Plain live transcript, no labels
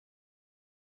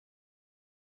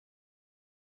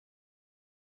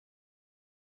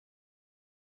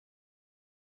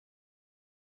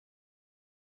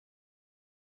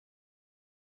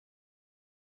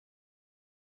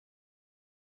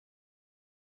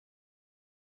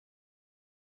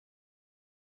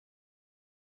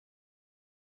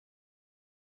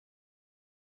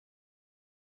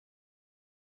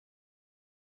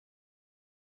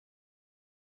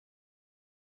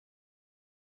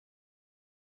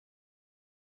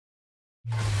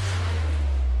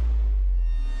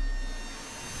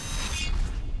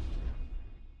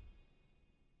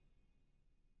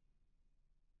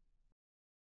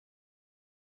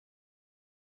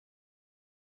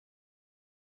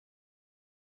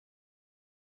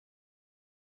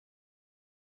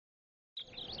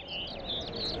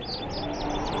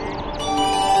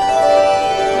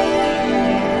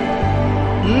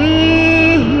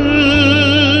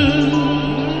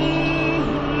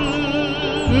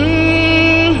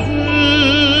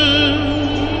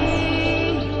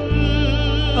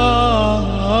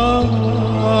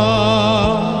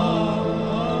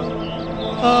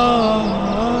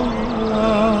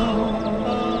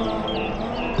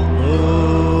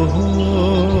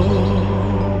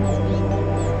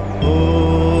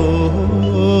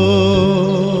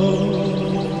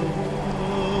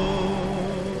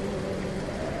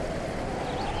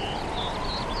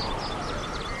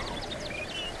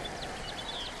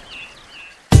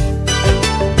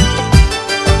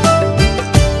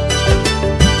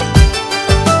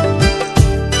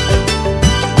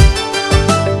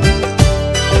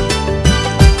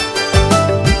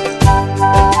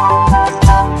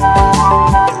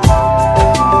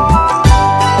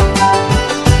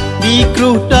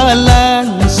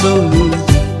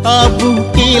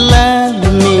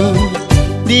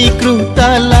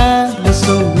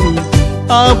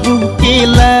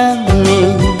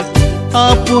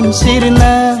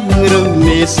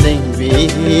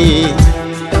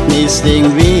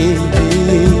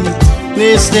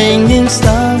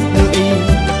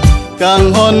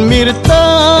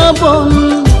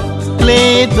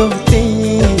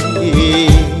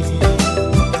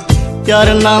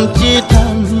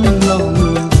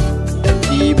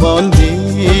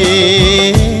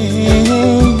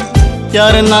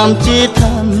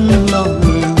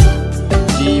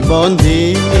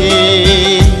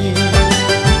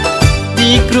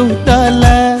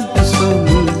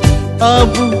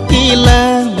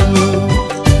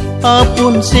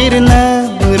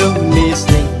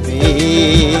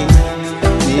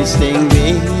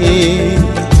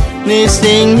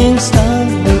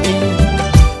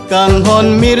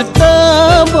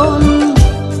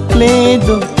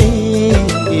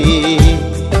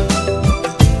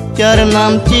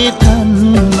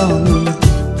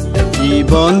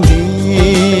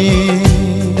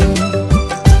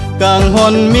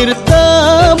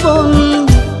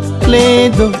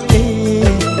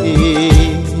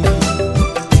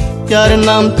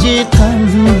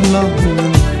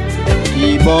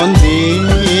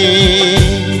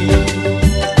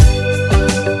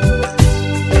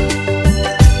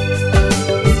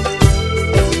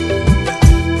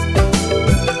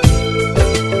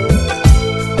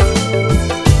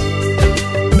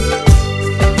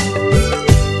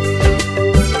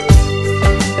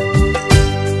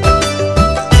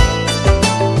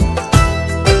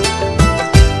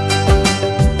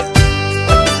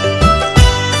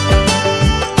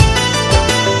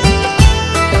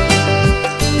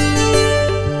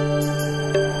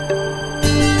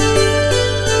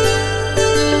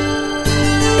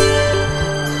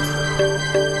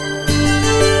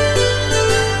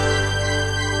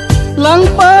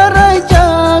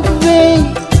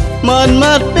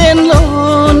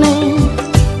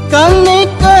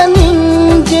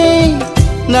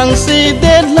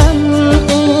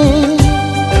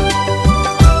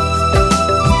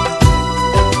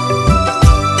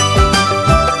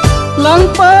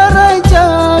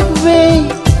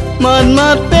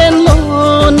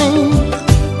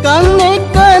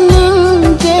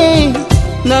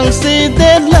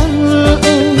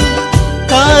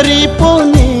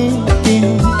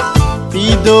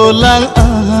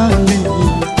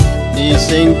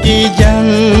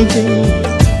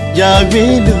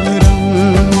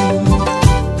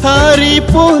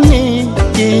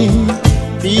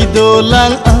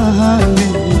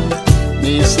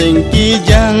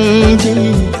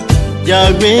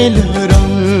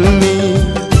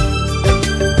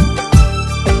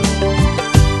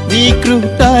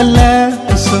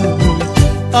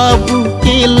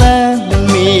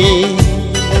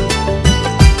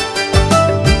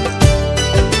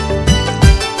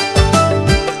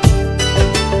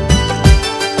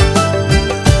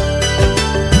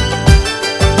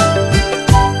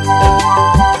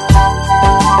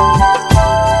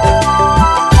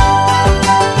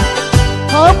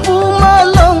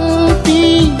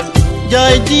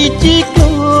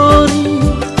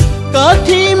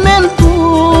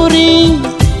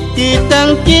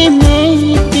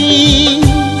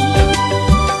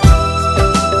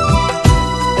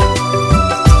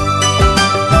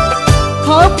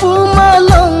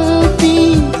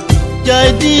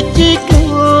Jadi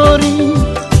cikori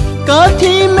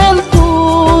kathi men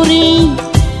puri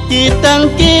kitang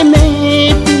ke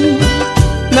mepi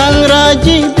nang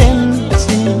raji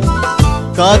bensi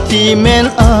kathi men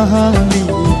ahli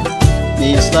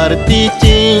ni sarti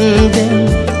cingden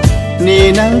ni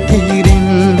nang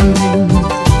tirin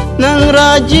nang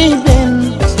raji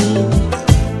bensi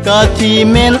kathi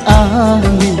men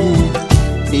ahli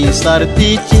ni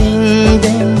sarti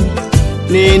cingden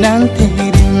ni nang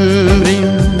tirin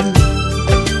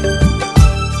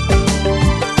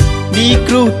di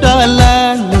kruta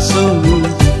langsung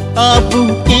abu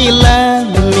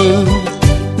kilami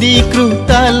di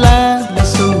kruta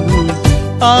langsung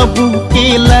abu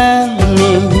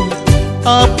kilami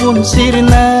apun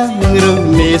sirna ngru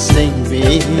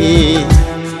mesengwe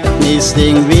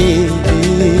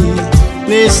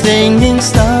sangi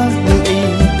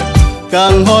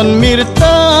kang hon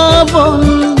mirtabon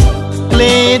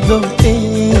ledote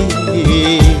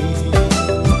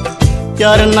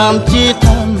char nam chi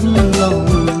tham long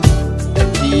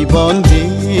जीवन दे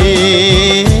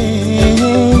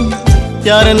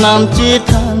चार नाम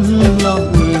चिठान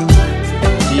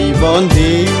जीवन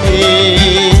दे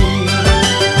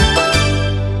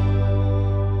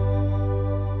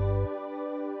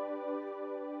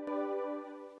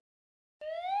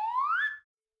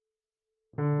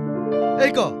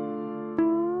एको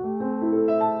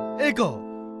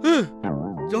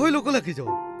जोहै लोको लकी जो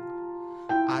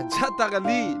आजा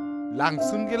तागली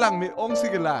langsung ke lang me ong si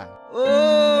ke lang.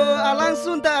 Oh,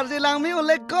 langsung tak arti lang me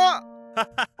oleh kok.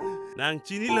 Nang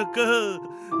cini leke,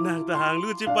 nang tahang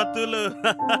lu cepat tu le.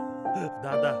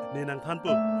 Dah, ni nang tan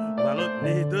pu, baru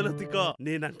ni tu le tiko,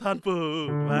 ni nang tan pu,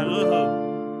 baru.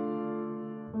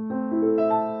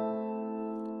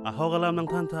 Ahoy kalam nang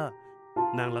tan tha,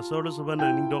 nang la soro suban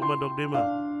nang ning dog ma dog dema.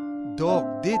 Dog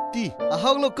deti.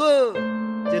 Ahoy loko,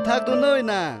 cetak tu noi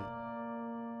nang.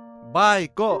 Bai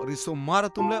ko riso mara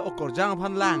tumle okor jang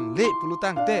phan lang le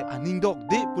pulutang te aning dok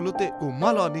de pulute ko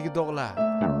malo ni dok la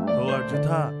howar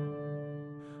jutha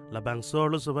la bang sor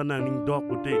lo so banang ning dok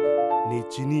pute ni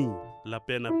chini la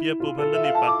pena pia po banda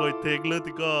ni patoi tek le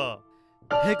tiko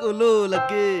hek ulu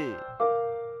lagi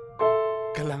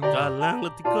kalang le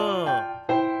tiko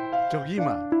jogi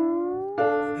ma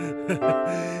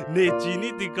ni chini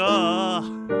tiko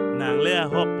nang le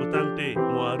hok putang te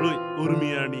muarui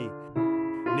urmiani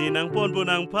ni nang pon po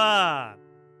nang pa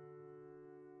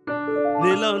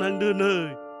ni lau nang du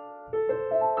nơi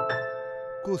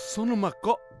ko sono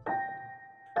makko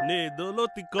ni dolo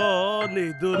tiko ni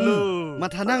dolo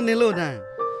mathanang ni lo nang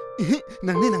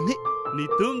ni ni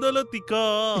tum dolo tiko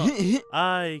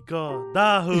ai ko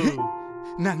dahu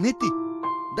nang neti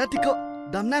da tiko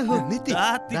dam nang hu neti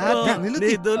da tiko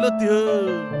ni dolo tiu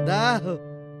dahu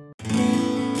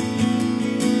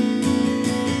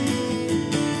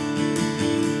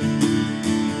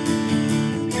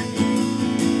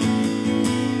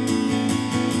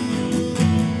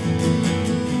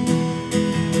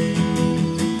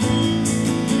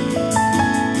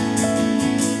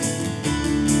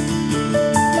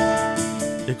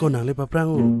Eko nang le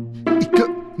paprango. Ika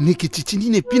ni ke cicini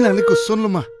ne pinang le ko son lo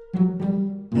ma.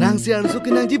 Nang si arso ke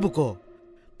nang jibuko.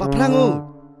 Paprango.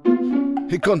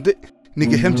 Hikonte ni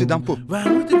ke hemci dampo.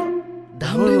 Wangu tiko.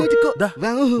 Dampo ni tiko.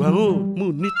 Wangu mu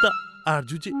nita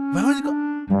arjuji. Wangu tiko.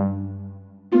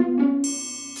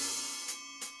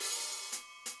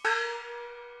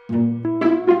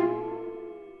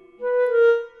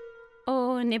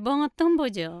 Oh, ne bongo tumbo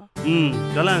jo.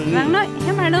 Kalang. Wang no,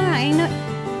 hemar no ngang no.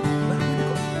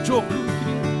 Jok.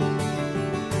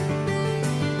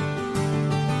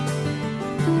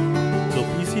 So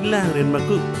isi lang ren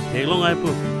maku. Helong ai po.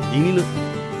 Ini no.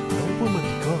 Long po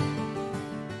matiko.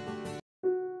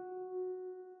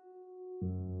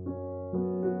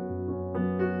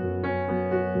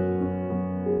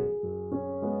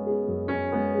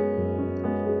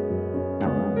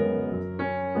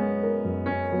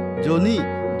 Joni,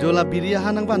 jola biria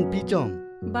hanang ban picong.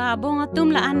 Ba bongo tum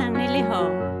la anang ne le ho.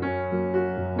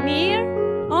 Mir,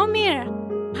 oh Mir,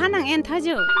 hanang en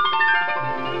thajo.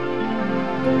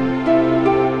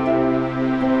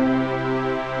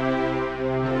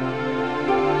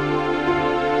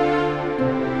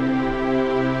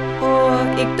 Oh,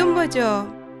 iktum bojo.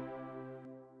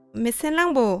 Mesen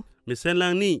lang bo. Mesen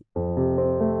lang ni.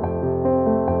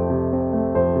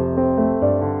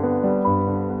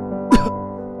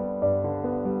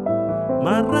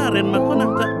 Marah ren mako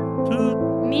nang ta.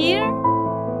 Mir,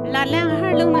 la lang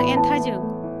har lung nang en thajo.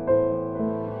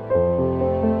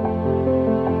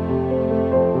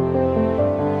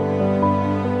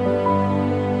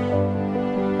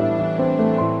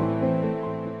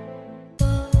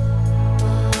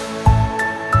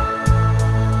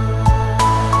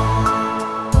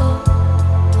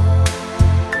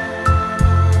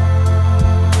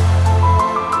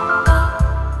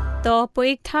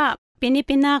 poik tha pini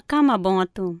kama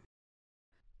bongatum.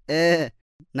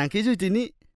 Nang ki ju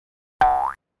tini.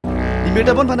 Di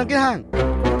meta bon panak ke hang.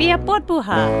 Pia pot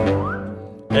puha.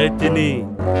 Tini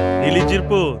nili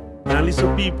jirpo nali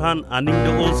sopi phan aning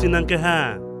do ol sinang ke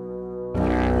ha.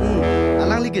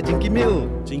 Alang lige jingki meu.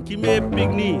 Cingki me pig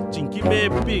ni cingki me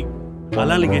pig.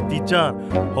 Alang lige teacher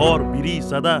hor biri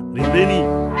sada rindeni.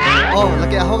 Oh,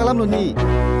 lagi aho kalam lo ni.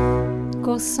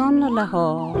 Ko son lo la ho.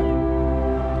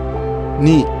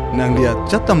 Ni nang dia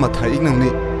chatta mathai nang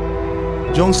ni.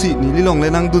 Jongsi ni lilong le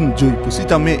nang dun jui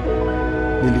pusita me.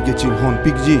 Nili ge chil hon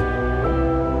pikji.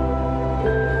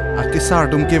 Ake sar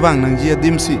tum ke wang nang jia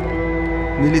dimsi.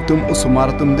 Nili tum usumar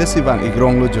tum desi wang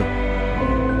igrong lo jo.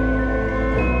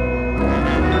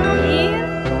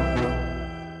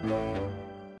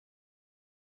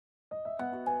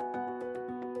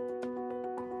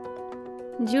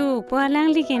 Ju pualang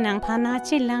liki nang phana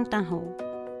chilang tang ho.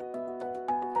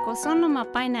 Ko son lo ma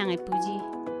pai nang puji.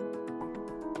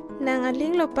 Nang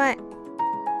aling lo pai.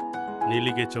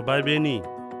 Nili ge chobai be ni.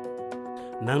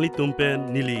 Nangli tumpen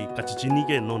nili kachichini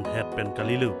ke non head pen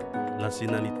kalilu. Lasi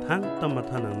nali thang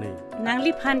tamatha nang ne.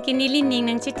 Nangli phan ki nili ning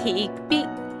nang chi thi ik pi.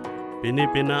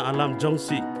 Pena alam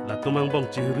jongsi la tumang bong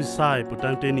chihuri sai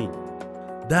putang teni.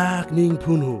 Dak ning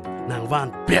phunu nang van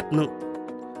pet no.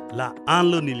 La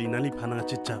anlo nili nali phana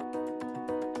chicha.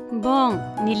 Bong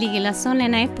nili ge la son le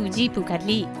nai puji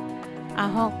pukali.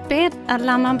 Ahok pet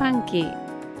alama bangke.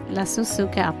 La susu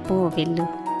ke apo velu.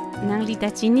 Nangli ta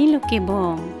chini lo ke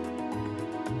bong.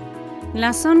 La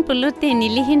son pulute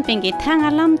nili hin pengke thang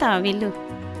alam ta velu.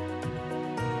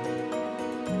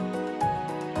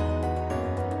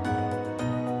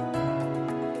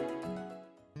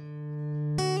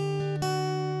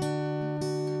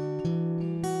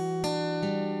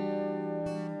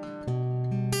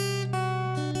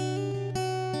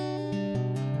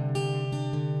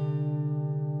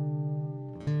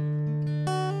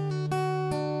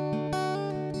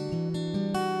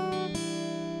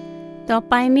ต่อ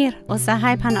ไปมิรอุตสาหา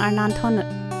ยพันอารนานทน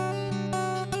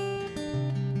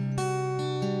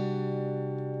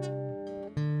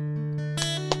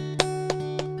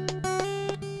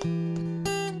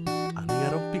Ani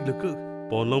ngarong pig leke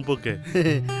pon long poke.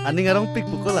 Ani ngarong pik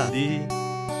pukola. Di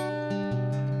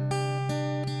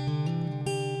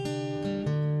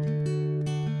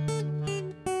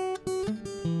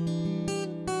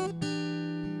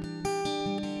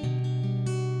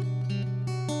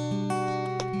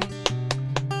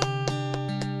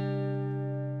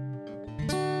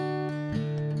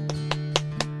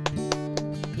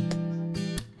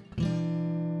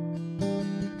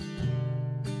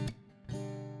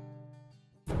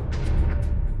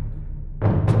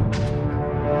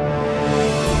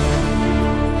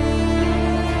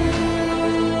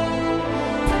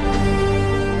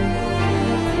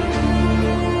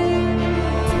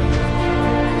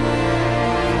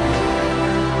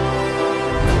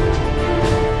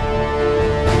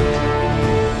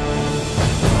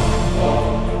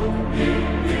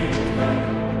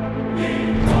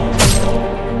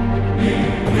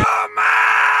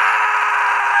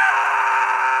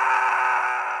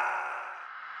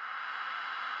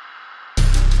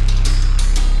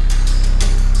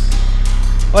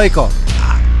Oi ko.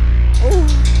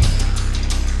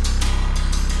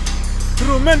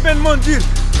 Romen pen monjir.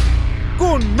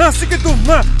 Ko nasi ke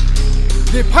tumma.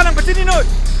 De phanang bachini noi.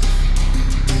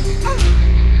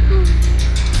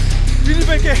 Dilip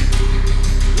Bey ke.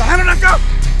 Lahana nangkap.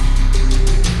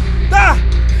 Da.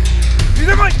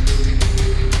 Dilip Bey.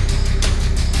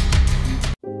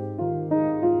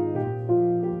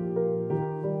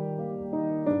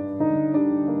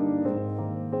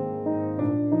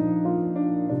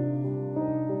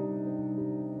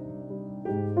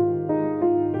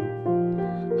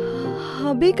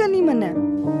 Habi ka ni mana?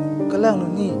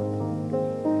 Kalang ni.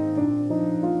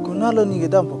 Kunalo ni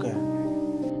gedam poke.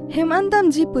 Hem andam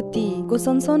ji puti ko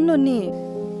son lo ni.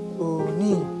 Oh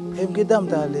ni, hem gedam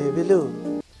ta le velo.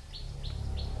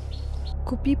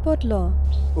 Kupi pot lo.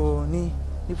 Oh ni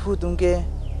fu tungke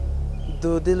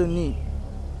do delu ni.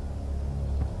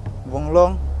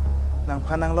 Wonglong nang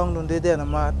phanang long dun de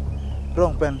namat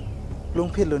rongpen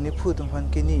lungphit lo ni fu tung phan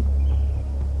ke ni.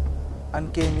 An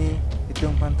ke ni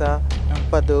itung phanta nang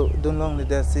pado dunlong le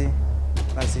dasi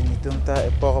nasi nitung ta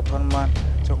epok phanman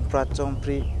chong prat chong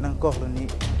pri nang kok lo ni.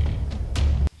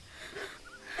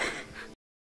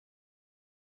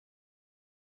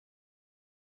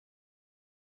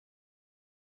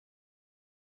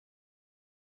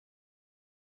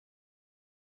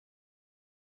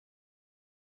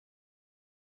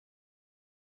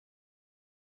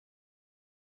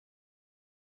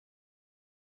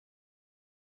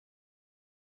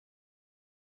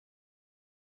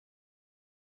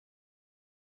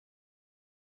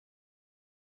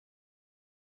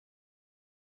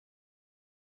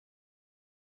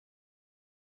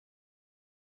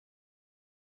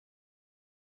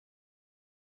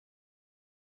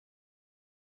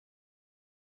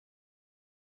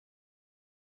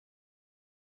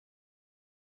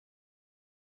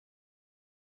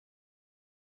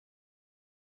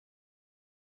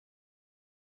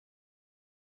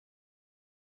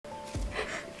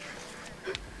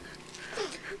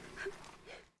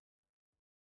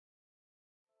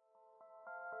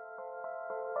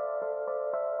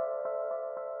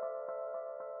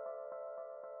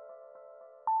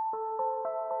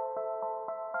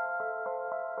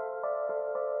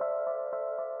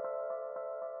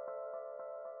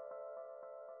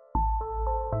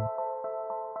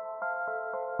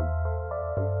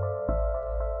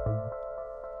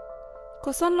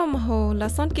 Ko son lo maho la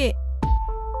son ke.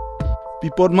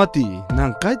 Pipot mati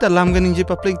nang kai ta lam ganing je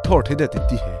pa pleng thor the da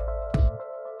ti he.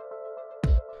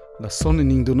 La son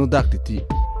ning do no dak ti.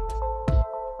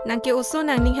 Nang ke oso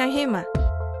nang ning hang he ma.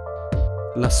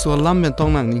 La so lam men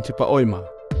tong nang ning che pa oi ma.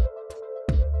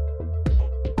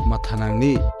 Mathanang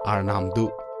ni arnam du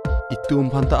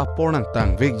itum phanta apor nang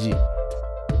tang vekji.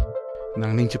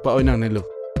 Nang ning che pa oi nang ne lo.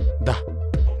 Da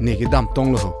ne ke dam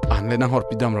tong lo an le nang hor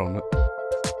pi dam rong na.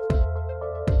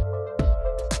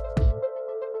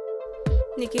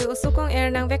 Niki oso kong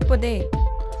nang vek po de.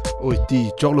 Oi ti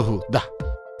chok lo da.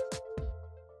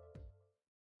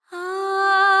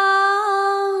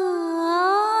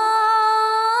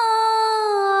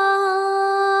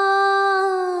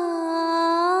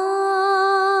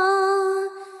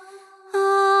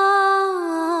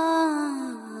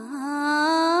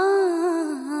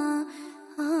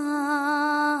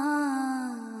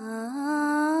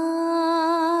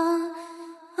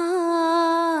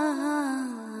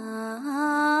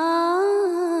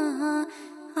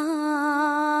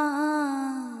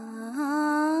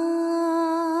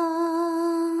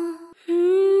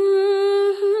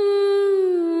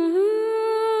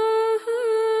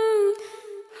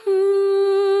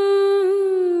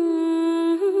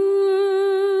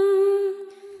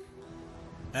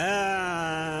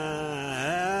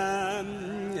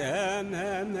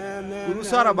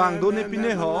 Sara bang do ne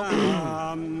pine ho.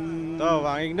 Tao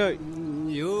vàng ing đợi.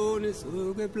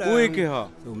 Ui kìa hả?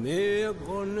 To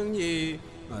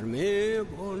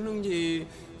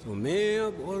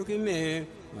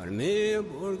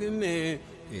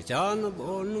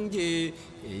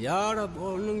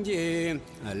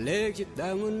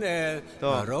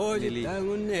Lili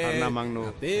Arna mangno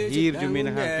hir jumin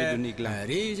ha pe dunik la.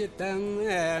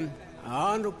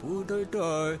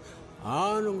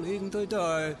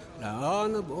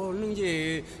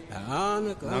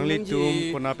 Nang litum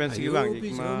puna pen sigi bang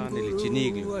ikma nili chini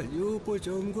gli.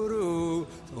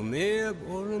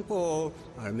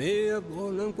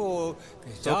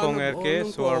 So kong erke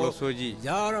suarlo soji.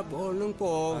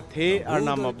 The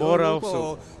arna mabora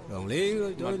so.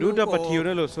 Maduda pathiu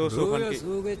ne lo so pan ke.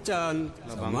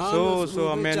 Labang so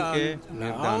amen ke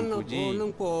nirdan puji.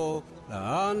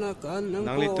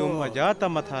 Nang litum ajata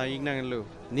matha ing nang lo.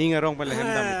 Ning arong pa lehem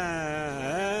dam.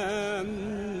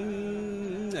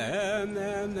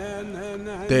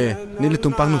 Te nili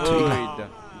tumpang nu tu igla.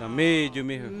 Da me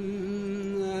jumi ho.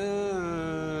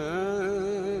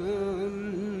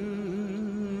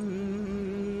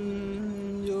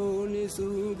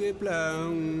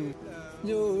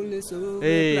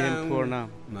 Hen purna.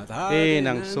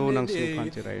 Nang su pan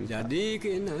chirain. Jadi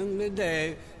ke nang le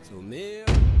de so me.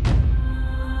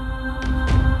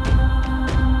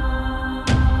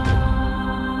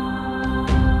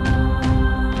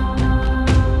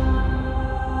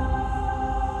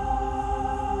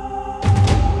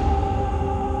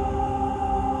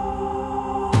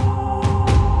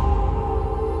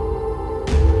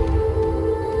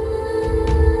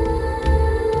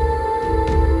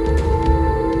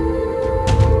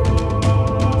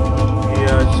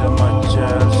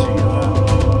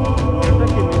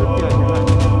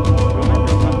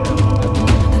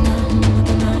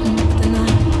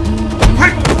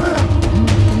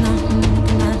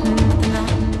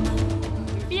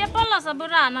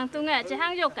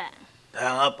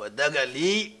 Apa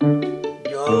dagali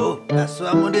yo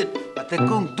aswa mundit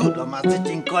patekung tut masih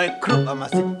cingkoi krup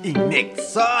masih ingnek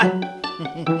soy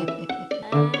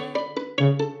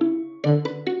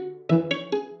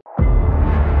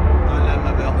ala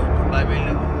ma ba ko bai bai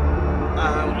le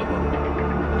ulo ba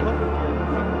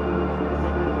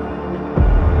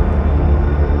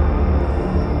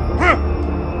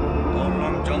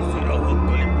tolong jong sura ho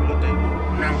kali pulo te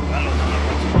nang kalau na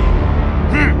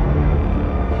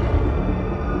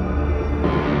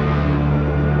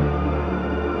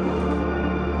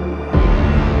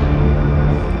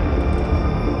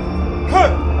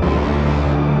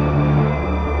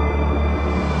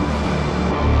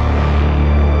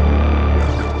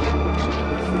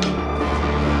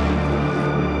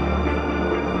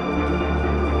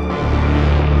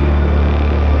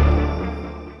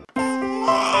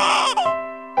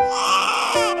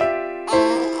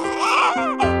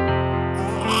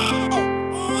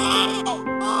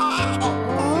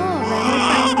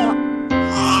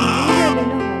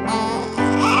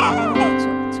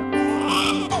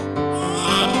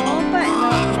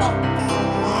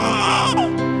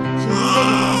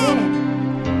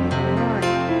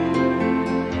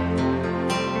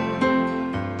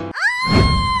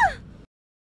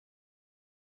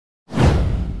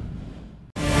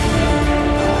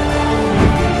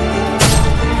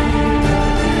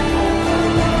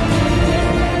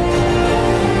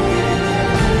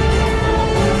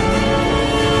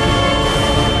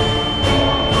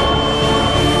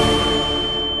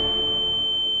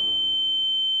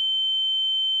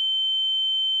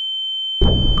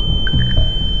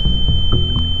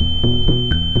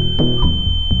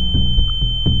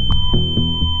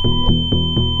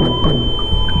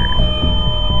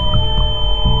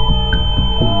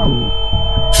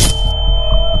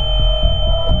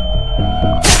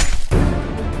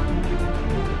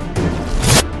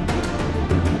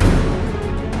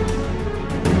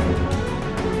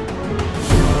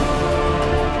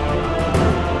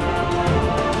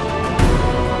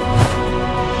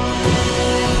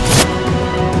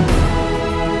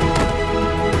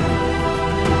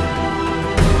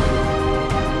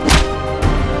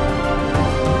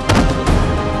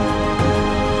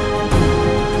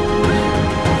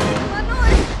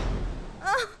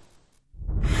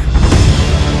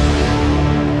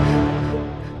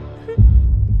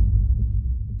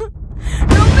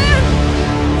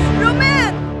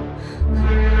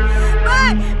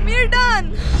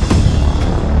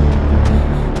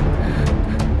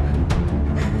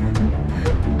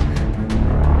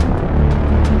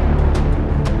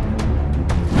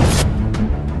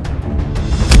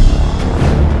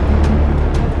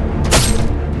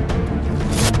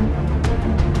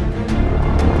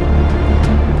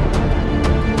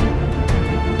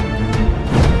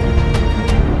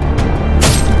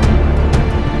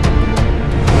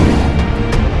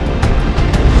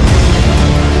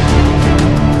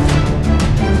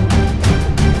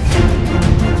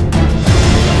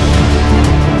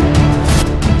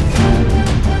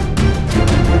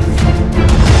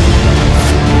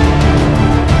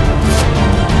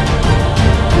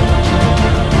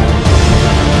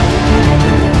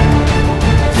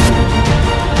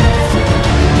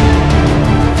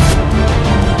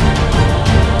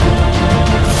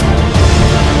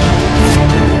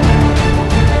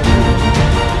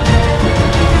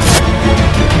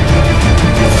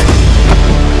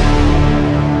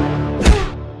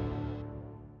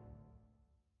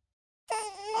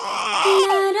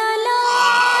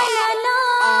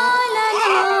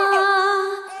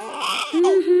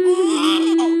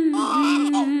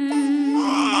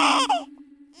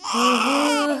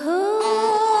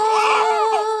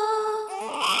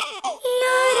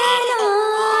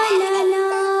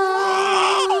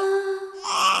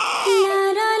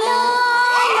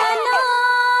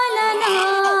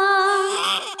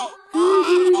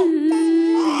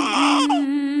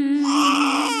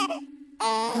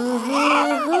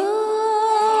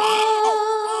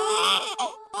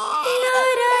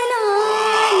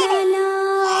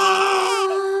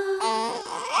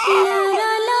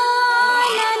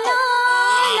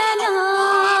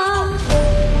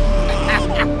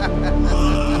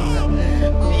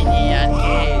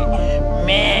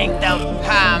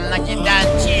pam nak kita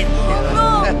cin.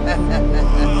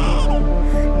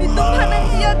 Itu panan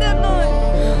dia deh noi.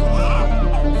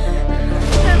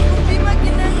 Dan kopi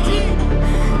makin nanti.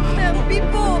 Dan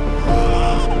pipo.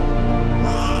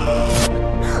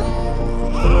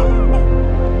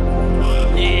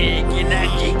 Ni kena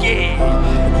gigi.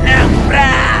 Nambra.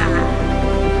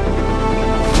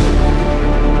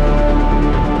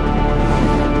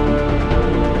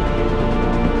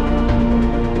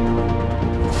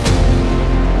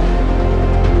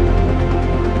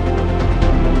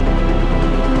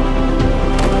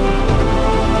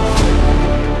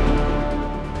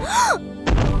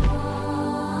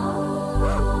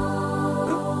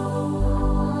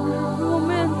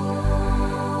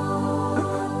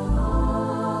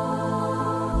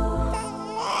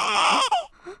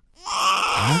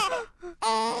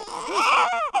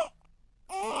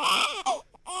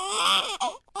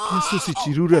 Susi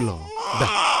cirure lo. Dah.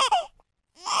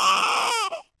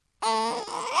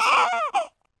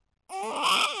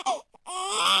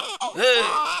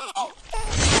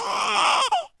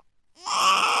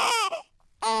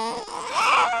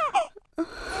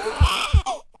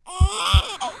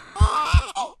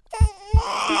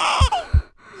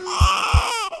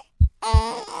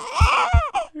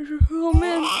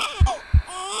 Romen.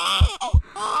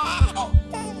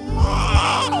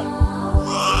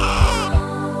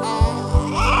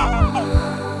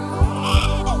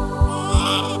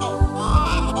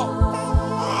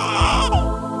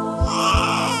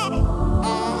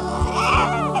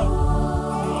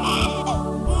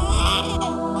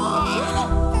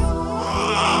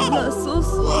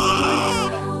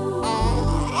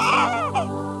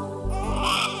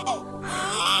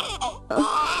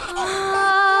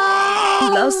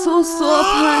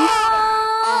 Susuapan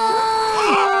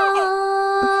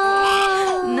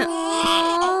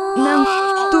nang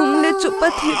tumle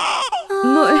cepat hit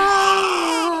noi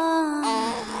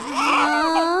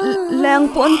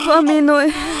lang pon pami noi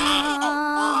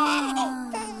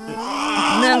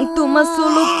nang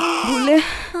tumasuluk bule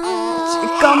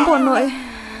kampo noi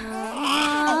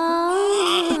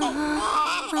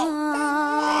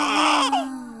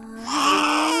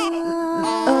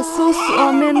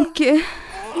susuamen ke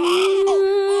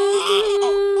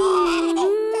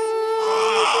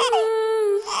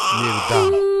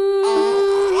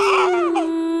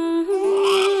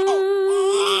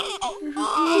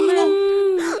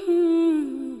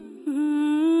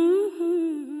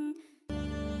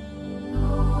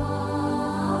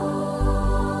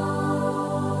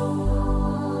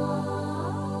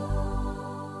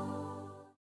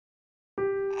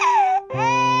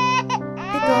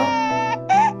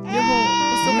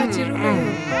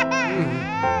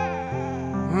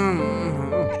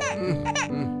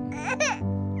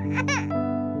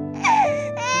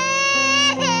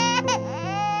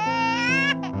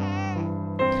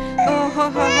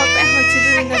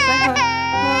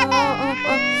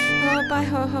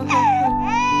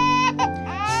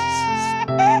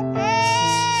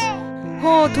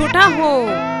थोड़ा हो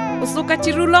उसको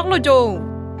कचिरू लॉक लो जो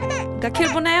गाखिर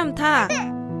बनाए हम था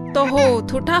तो हो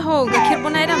थोड़ा हो गाखिर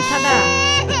बनाए हम था दा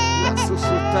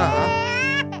सुसुता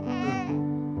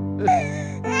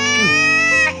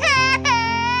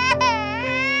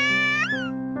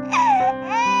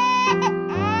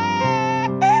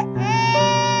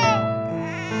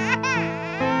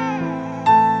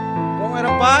kong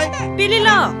era pai pili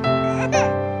lo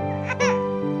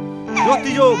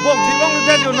Joti jo, bok thi long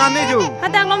de jo nane jo.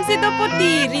 Hadang long si to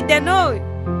poti ri de noi.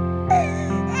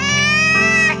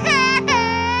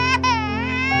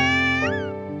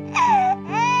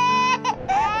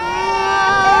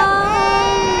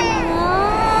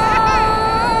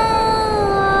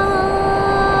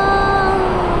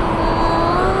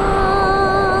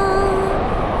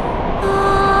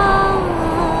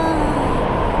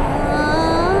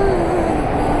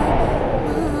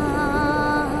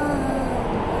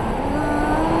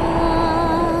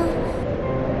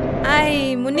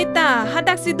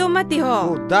 Hadak sido mati ho.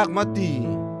 Oh, dak mati.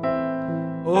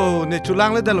 Oh, ne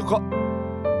chulang le dal ko.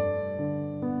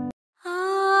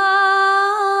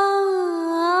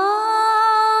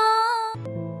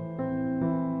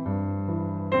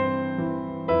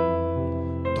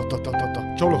 To,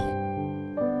 cholo.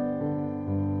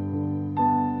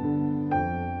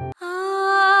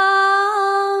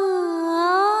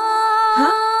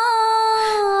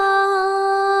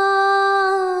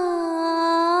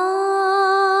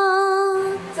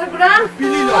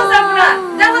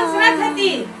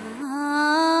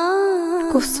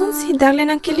 Kusun si darle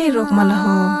nang kili rok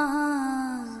malaho.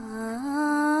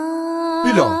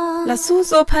 Pilo. La su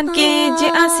so phan ke je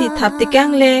asi thap te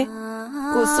kang le.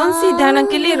 Kusun si darle nang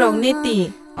kili rok neti.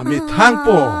 Ami thang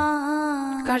po.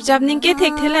 Karjab ning ke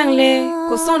thek thelang le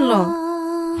ko son lo.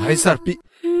 Hai sarpi.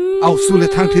 Au su le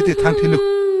thang thilu.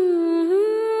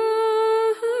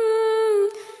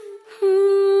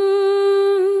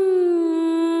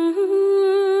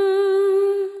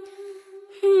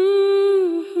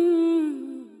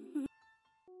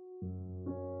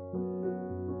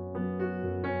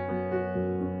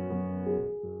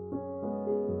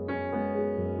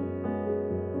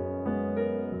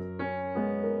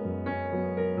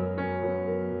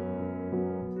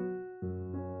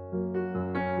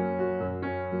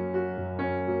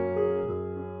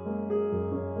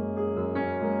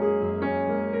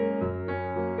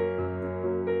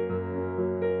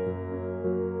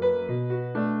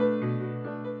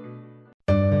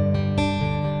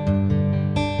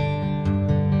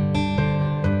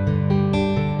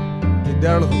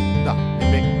 Darlo, da,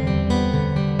 nimik.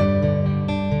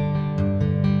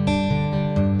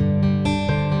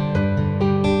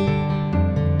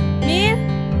 Mir,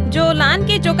 jo lan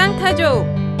ke jokang tha jo.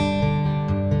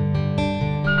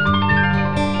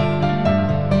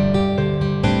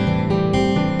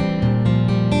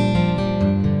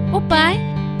 Opai,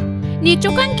 ni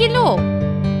jokang kilo.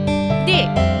 De.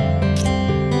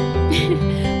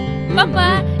 Papa,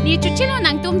 ni cucilo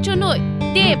nang tum chunoi.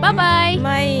 De, bye bye.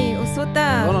 Mai,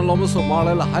 usuta. Nó là lom số mà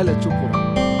lại là hai là chụp rồi.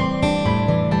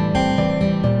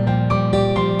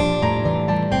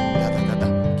 Da.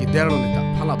 Ki darlo ni ta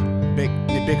phala bek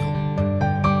ni bek ho.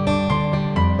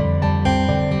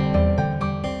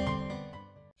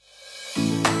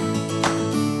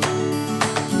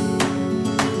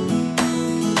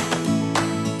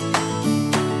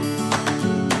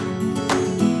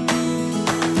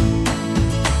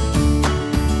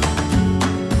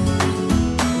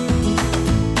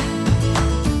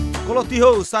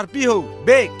 Tiho, sarpiho,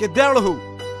 be, que derlo.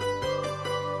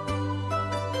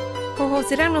 Ho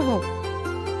sirang no ho.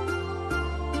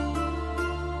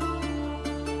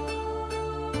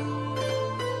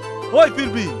 Oi,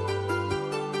 Pirbi.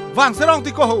 Vang serong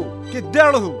ti koho, que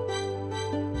derlo.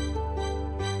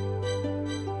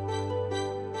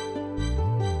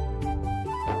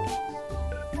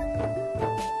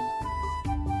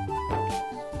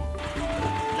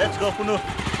 Let's go Puno.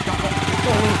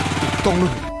 Tong lu.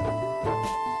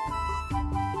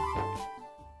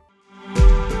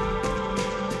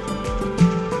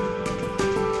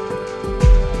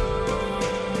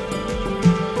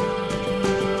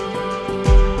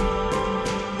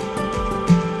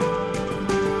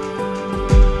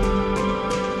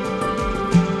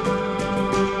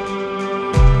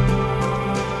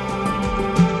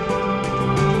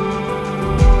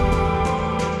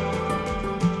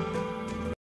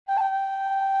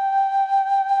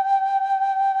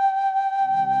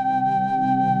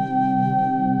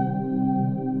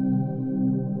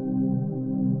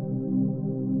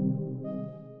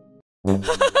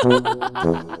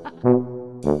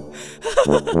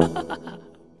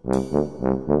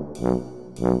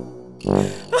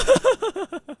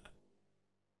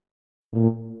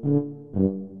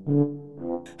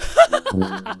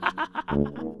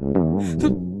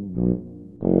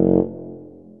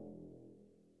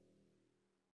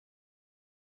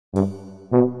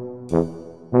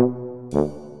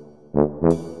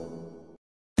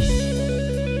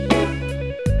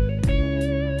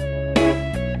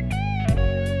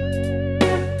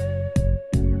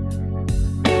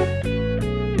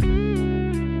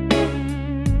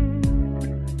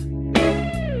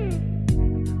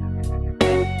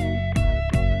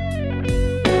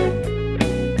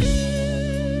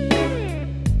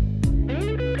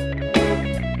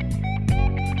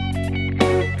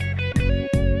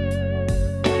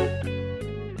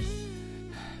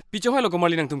 Picho hai lo ko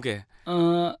Malin Engtipi.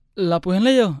 Lapuhin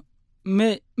le yo.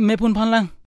 Me pun phan lang.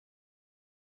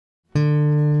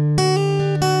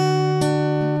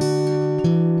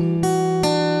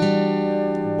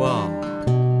 Wow.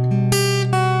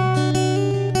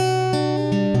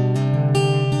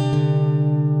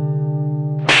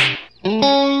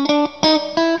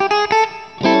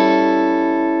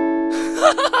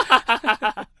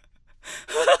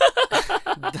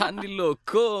 Dani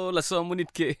loko la so munit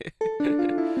ke.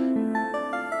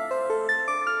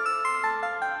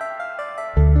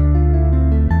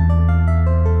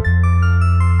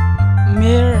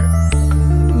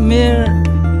 Mir.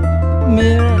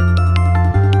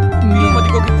 Mati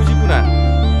ko ki puji punan.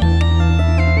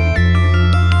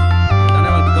 Dana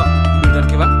mati ko birdar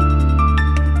ke ba?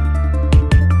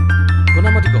 Kona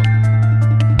mati ko.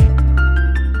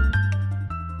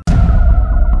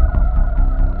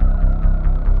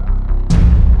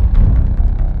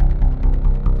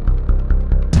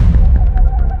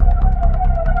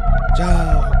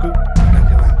 Jauh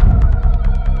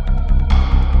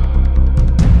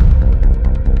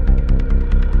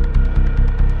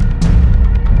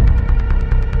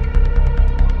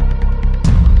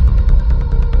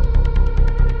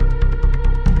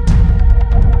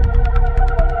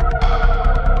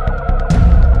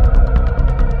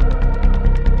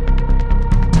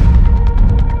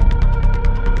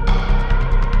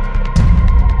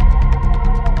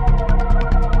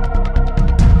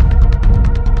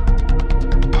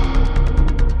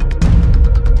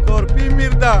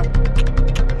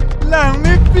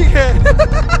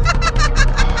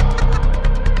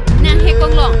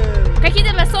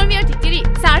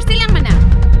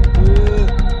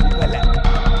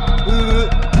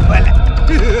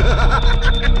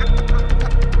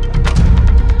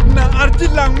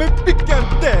me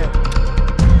pikante.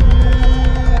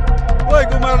 Oi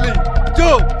ko Marlin,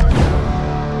 Jo.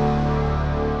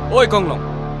 Oi Konglong,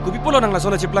 kupi polo nang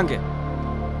lasona ciplang ke.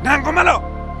 Nang ko malo.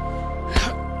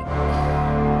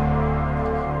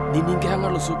 Nining ke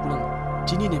hangar lo sup nang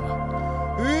cini ne ma.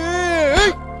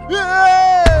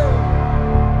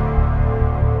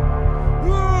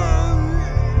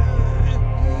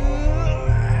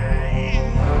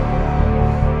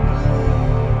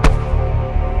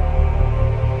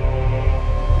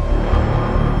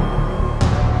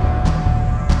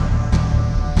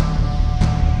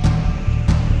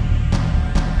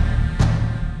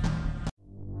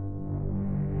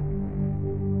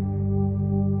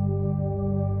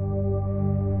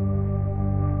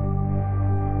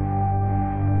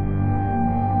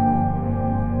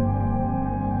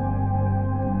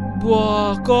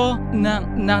 Buah ko nang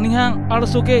ninghang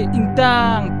arsoke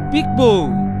intang pikbo.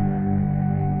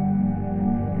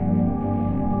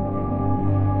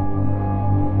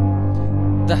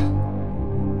 Dah.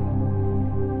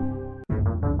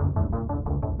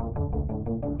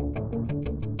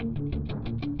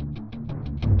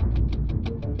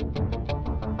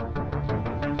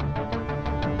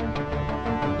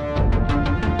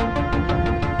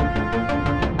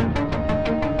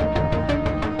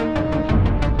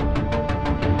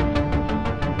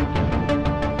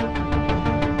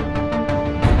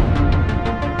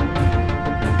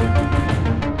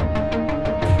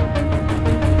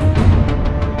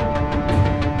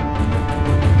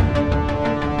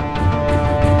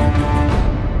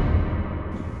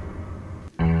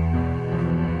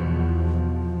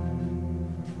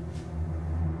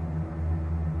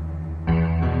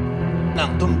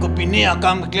 Ni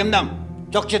akam klaim nam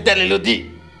chok che dele ludi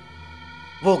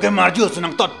wo ke marju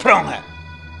sunang tot prong hai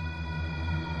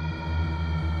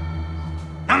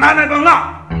nang na bang la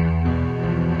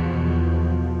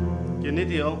kini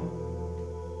dio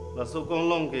la so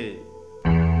kong long ke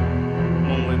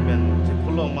mong we pen che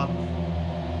pulong mat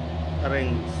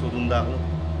areng sudunda lo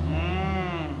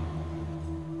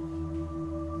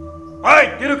oi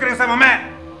tiru kering sama me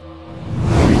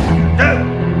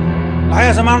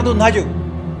laya samang tu naju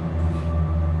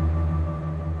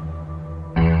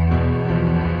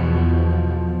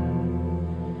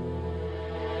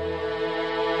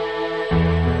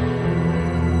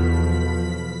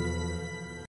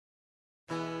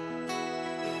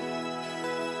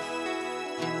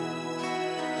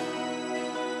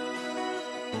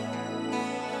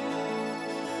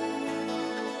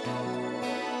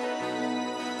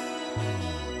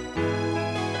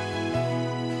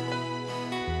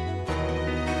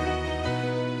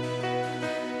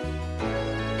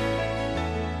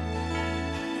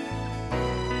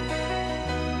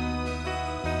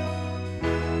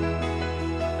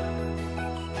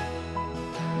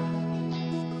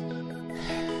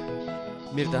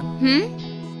Mirdan,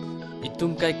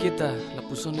 itum kai kita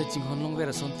lapuson le jinghon long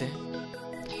vera sonte.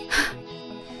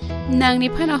 Nang ni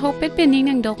phana hok pet pe ning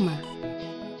nang dok ma.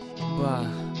 Ba,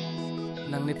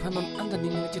 nang ni phanon anda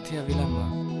ning nang chithia vilama.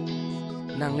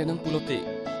 Nang le nang pulote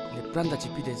le pranda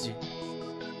chipi deji.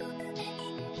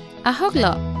 A hok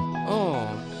lo. Oh.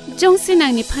 Jong si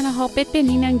nang ni phana hok pet pe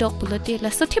ning nang dok pulote la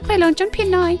so thi phai lon chon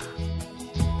phin noi.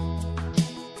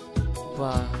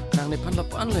 Ba, nang ni phan la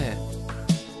pan le.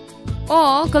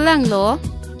 Oh, galang lo.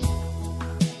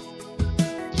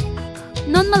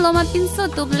 Non maloma pinso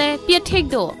tuble pia tek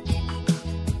do.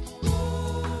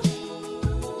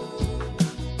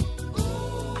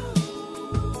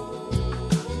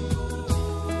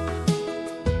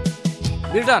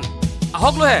 Mirdan,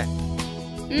 ahok lo hai.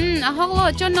 Ahok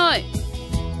lo chon noi.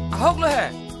 Ahok lo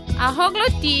hai. Ahok lo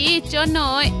ti chon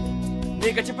noi. Ne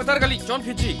kachi patar gali chon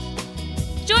phiji.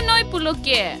 Chon noi pulo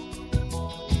ke.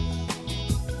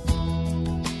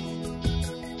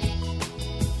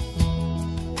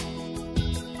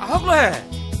 Ahok lo hai.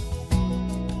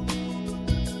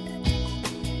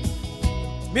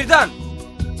 Mirdan,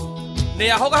 ne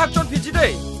ahok ahak chon phiji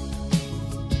dei.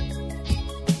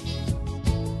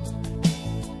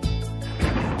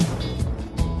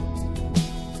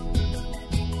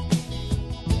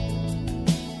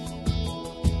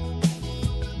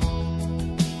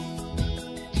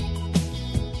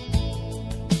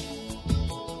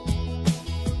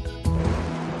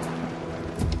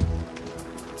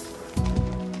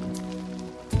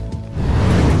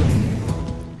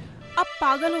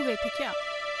 पागल हो गए थे क्या?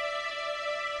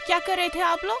 क्या कर रहे थे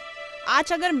आप लोग?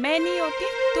 आज अगर मैं नहीं होती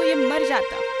तो ये मर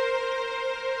जाता.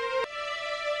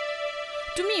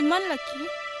 तुम्ही इमान लकी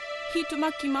ही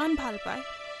तुम्हार किमान ভাল পায়.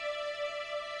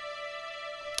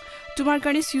 তোমাৰ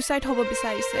কাৰণে সুইসাইড হ'ব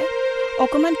বিচাৰিছে.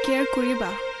 অকমান কেয়াৰ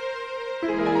কৰিবা.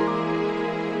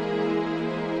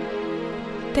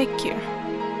 Take care.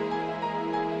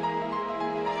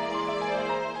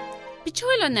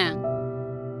 Bijoy lo nang.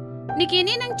 Ni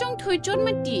kini nang chong thui chon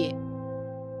ma ti.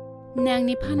 Nang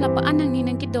ni phan la pa anang ni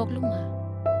nang ki dog lu ma.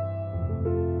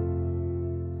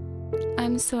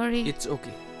 I'm sorry. It's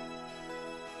okay.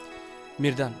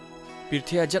 Mirdan,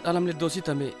 pirthi ajat alam le dosi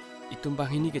tame itum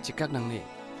bahini ke cikak nang ne.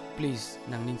 Please,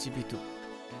 nang ning cibitu.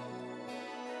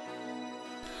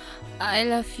 I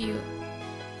love you.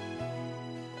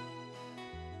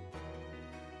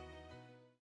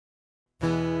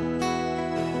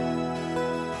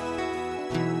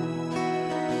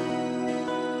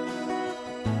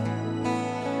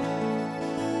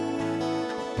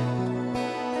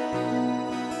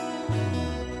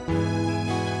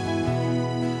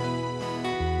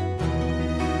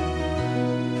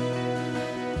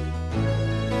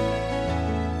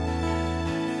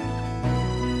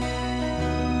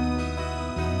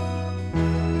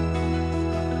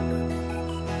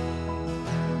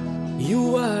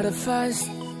 You are the first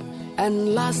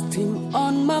and last thing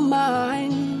on my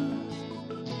mind,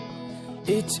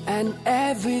 each and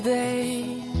every day.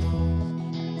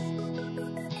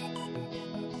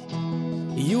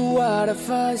 You are the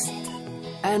first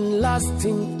and last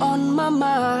thing on my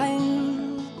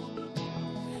mind,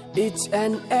 each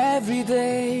and every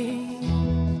day.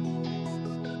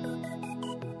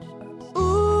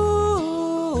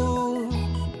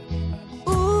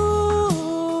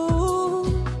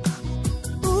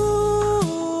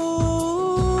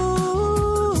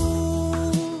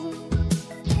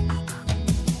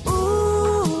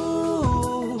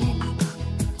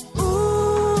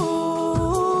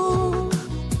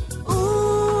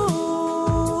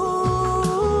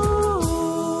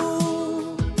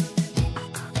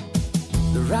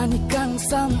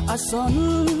 Ason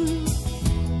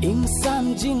ing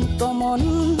sam jin tomon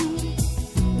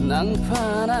nang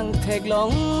phanang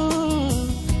theklong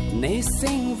ne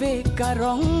sing ve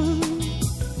karong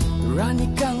rani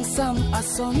kang sam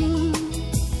ason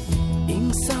ing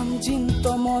sam jin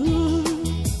tomon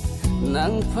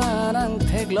nang phanang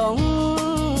theklong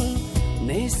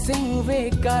ne sing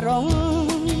ve karong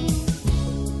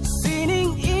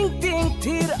sining ing ting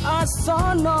thir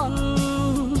asonon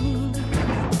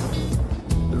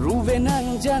RUVE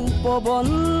nang jang pobon,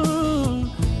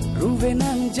 RUVE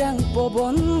nang jang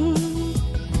pobon,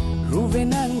 RUVE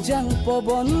nang jang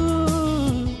pobon,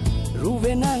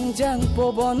 RUVE nang jang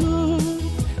pobon,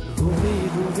 RUVE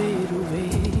RUVE RUVE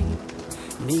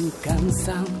ning kang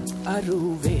sam a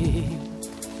RUVE,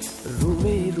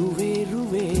 RUVE RUVE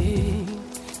RUVE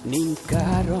ning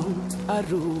karong a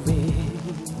RUVE.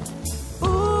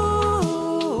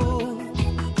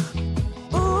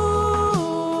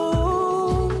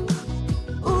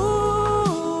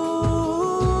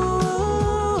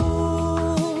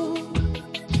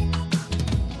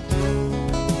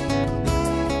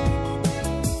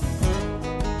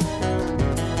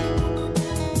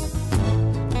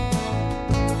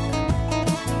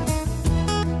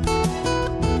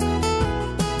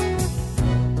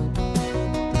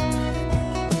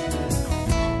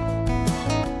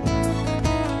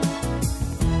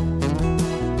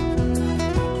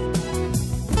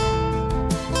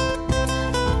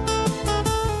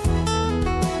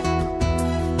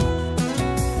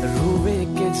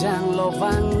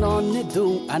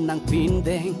 Anang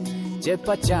pindeng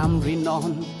jepa jam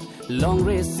rinon long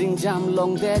racing jam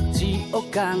long that ji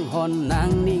okang hon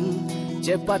nang ning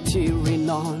jepa thi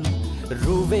rinon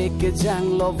RUVE ke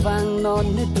jang lovang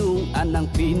non ne dung anang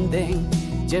pindeng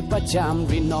jepa jam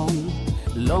rinon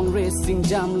long racing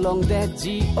jam long that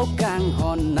ji okang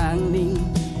hon nang ning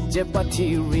jepa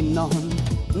thi rinon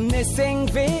ne seng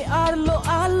ve arlo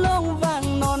along wang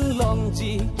non long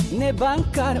ji ne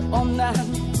bangkar om nang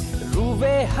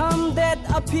RUVE ham det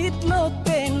apit lo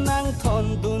te nang thon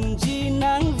dun ji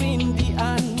nang vindi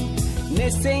an ne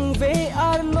seng ve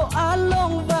ar lo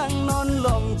along wang non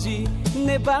long ji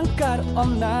ne bangkar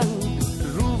om nang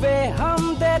RUVE ham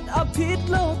det apit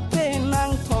lo te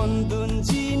nang thon dun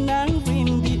ji nang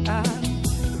vindi an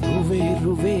RUVE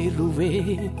RUVE RUVE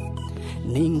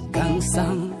ning kang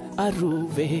sam a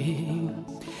RUVE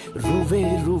RUVE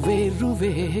RUVE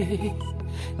RUVE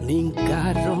ning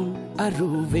karong a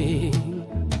RUVE.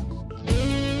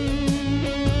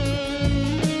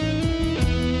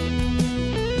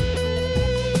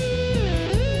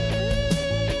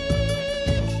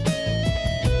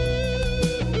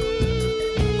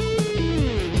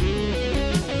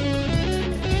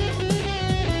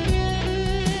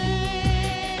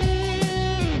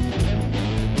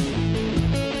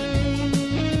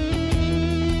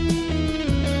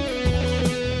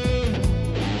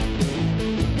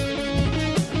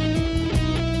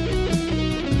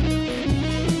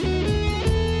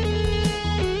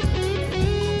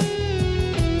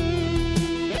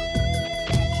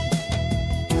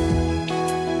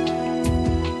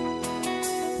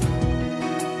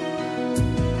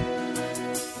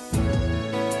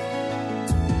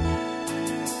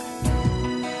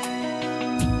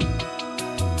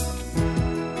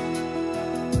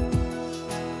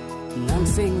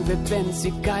 ve pensi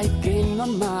kai ke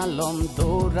non malom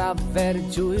dora ver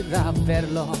jui ra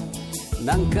verlo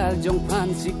nang kal jong pan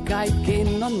si kai ke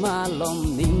non malom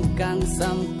ning kang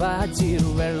sampa jir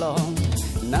verlo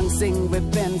nang sing ve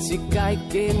pensi kai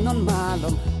ke non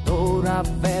malom dora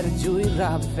ver jui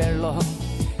ra verlo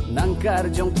nang kar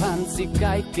jong pan si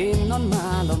kai ke non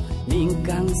malom ning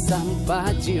kang sampa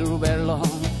jir verlo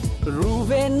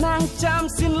RUVE nang cham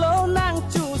sin lo nang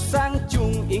chu sang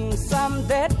chung ing sam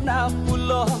det na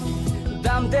pulo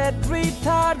dam det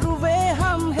rita RUVE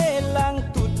ham he lang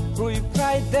tut rui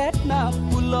prai det na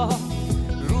pulo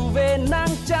RUVE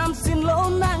nang cham sin lo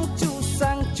nang chu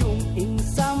sang chung ing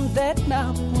sam det na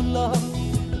pulo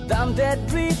dam det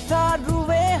rita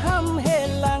RUVE ham he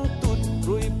lang tut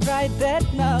rui prai det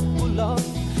na pulo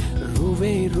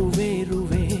RUVE RUVE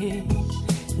RUVE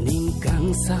ning kang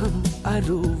sam a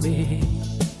RUVE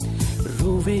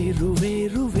RUVE RUVE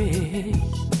RUVE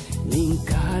ning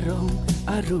karong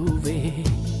a RUVE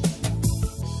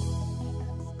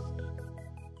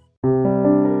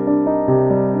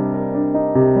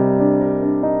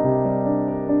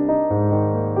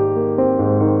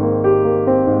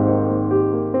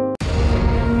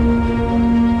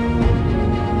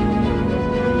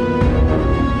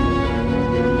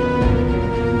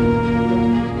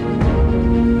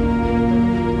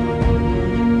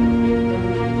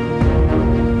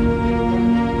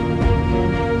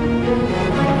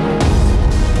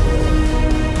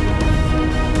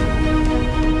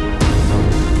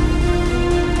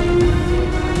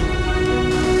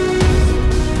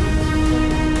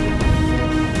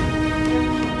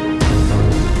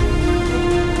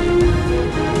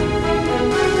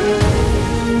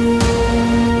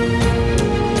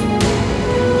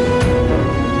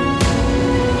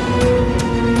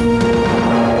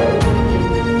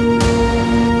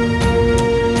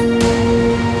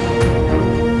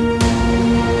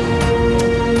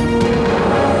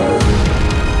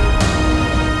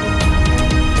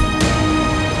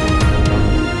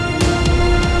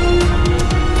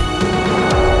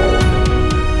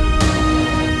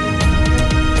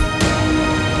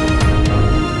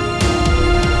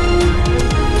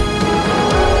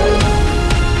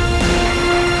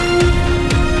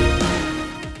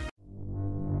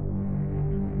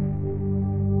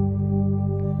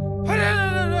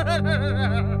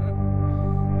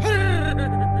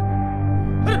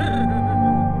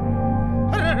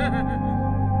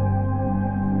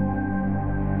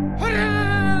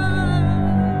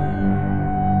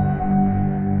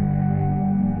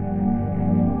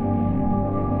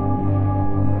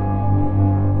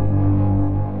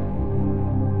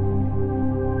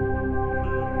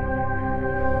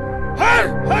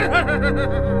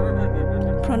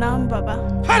Pranam Baba.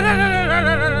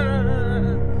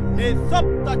 Ne sab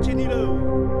ta chini lo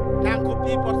nang ko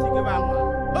pi por sige bang.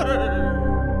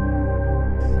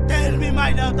 Tell me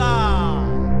my daughter,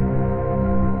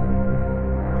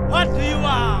 what do you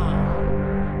want?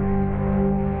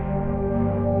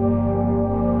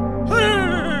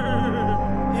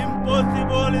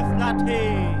 Impossible is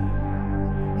nothing.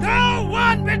 No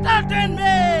one better than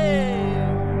me.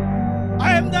 I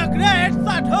am the great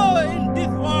Sato in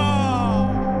this world.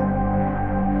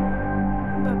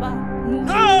 Baba.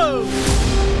 No!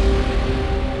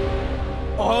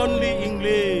 Only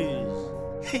English.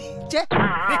 Che?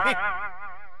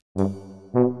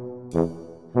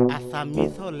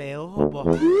 Assamese leo hobo.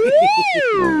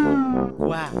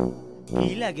 Wa,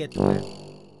 ki lage tumar?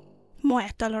 মই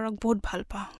এটা লৰাক বহুত ভাল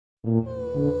পাওঁ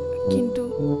কিন্তু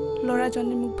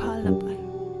লৰাজনে মোক ভাল নাপায়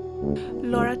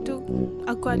লৰাটোক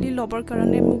আকোৱালি লবৰ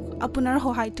কাৰণে মোক আপোনাৰ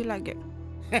সহায়টো লাগে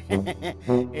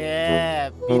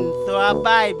pinso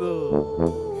abaibu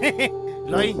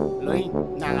loi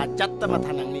nang ajatta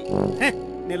mathanang ni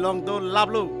ni long to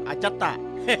lablu ajatta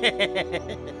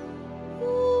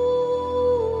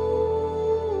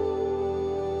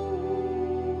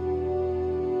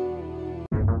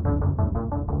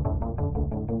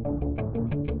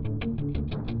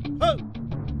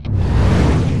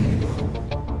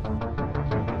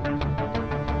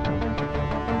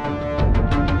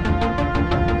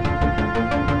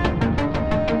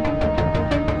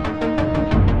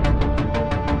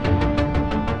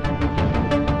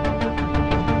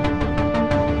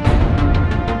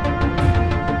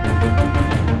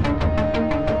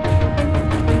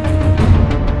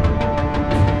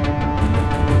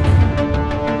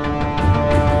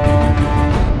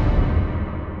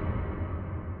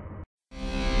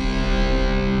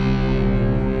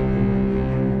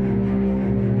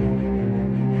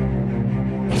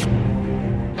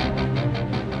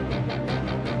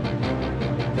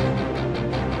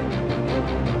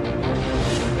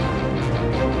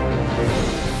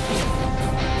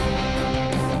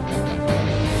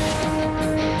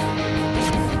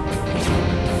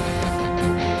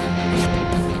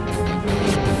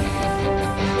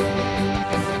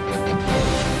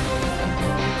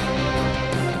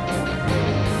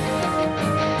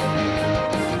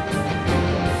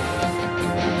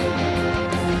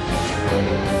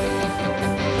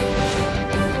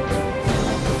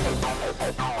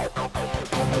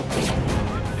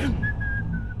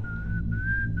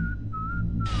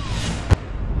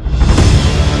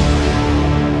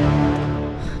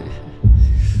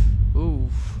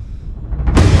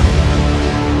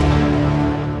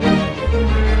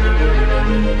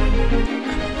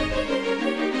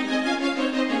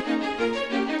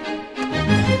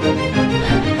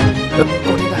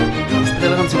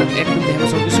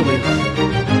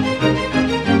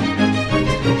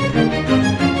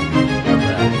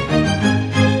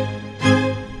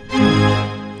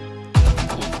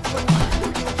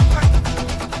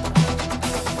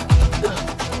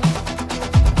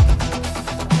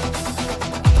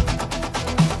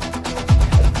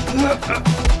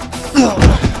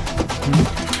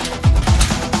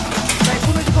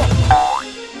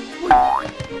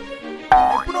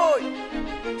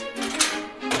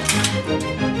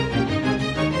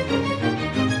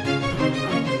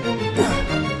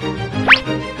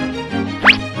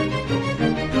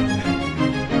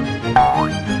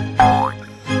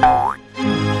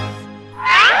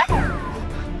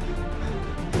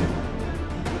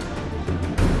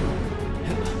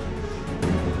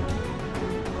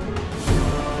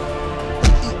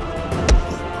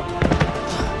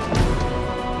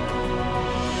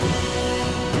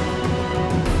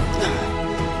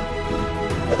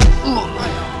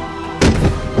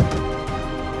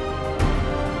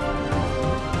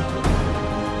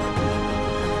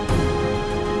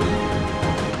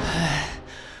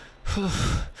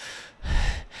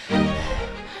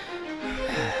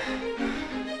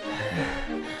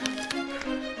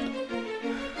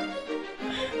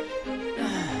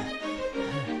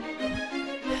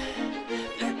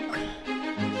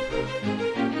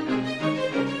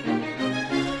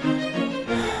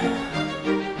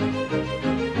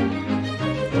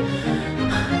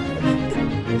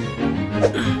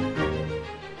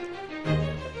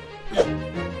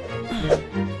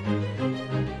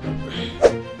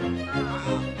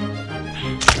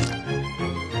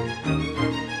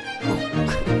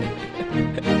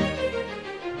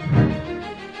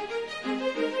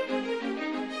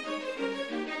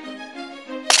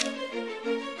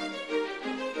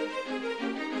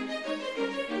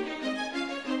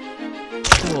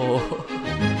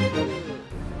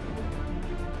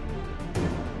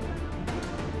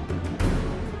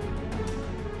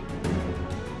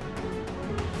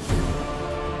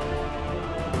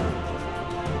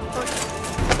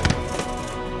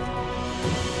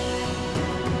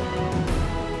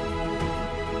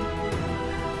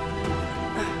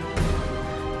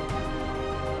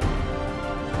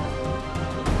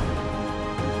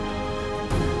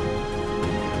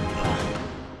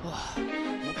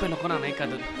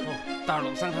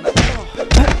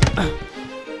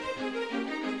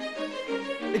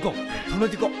이거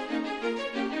돈을 이거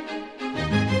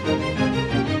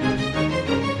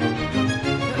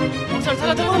Sir,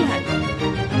 salah jalan.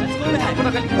 Let's go deh.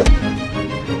 Berapa kali?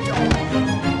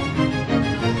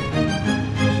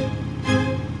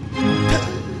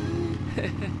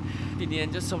 Ini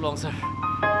aja sebelum sir.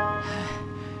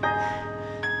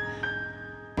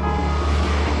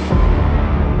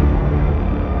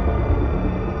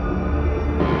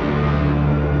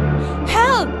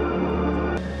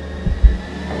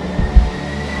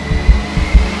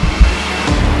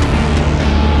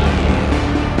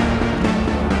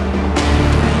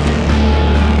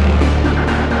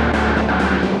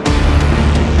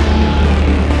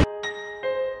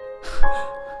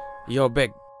 Your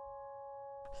bag.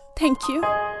 Thank you.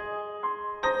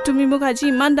 তুমি মোক আজি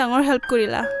ইমান ডাঙৰ হেল্প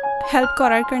কৰিলা। হেল্প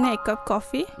কৰাৰ কাৰণে এক কাপ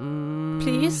কফি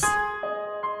প্লিজ।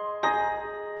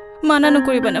 মানা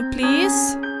নকৰিবা না প্লিজ।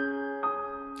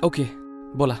 Okay,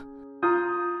 bola.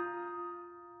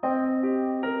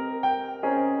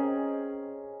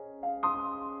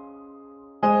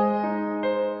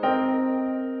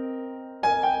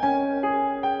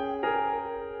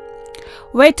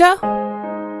 Waiter.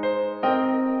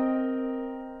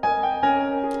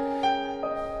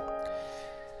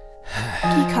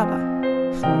 কি খাবা?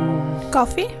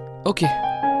 কফি? Okay.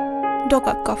 2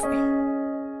 cup coffee.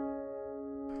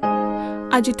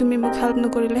 আজি তুমি মোক হেল্প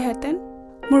নকৰিলে হেতেন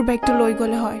মোৰ বেগটো লৈ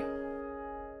গলে হয়।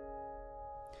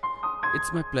 It's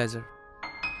my pleasure.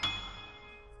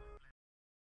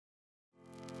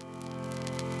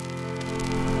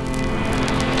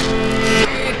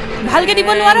 ভালকে দিব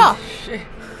নোৱাৰো।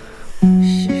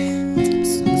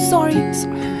 Sorry.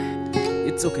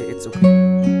 It's okay, it's okay.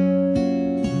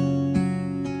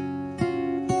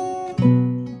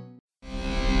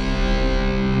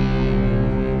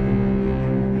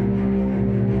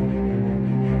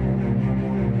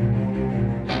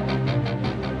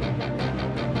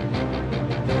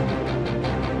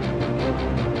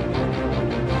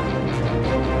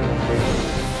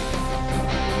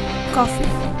 Coffee.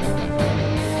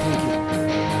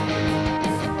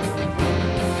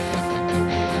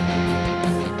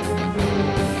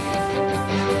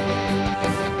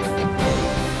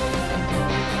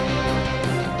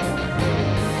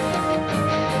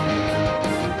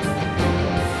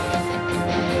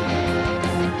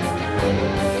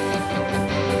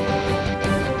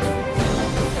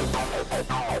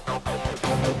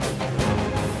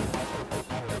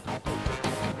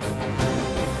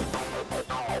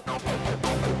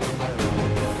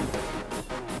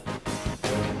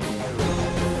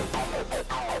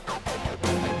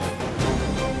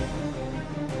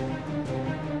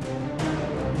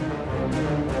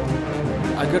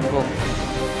 I got work.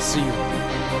 See you.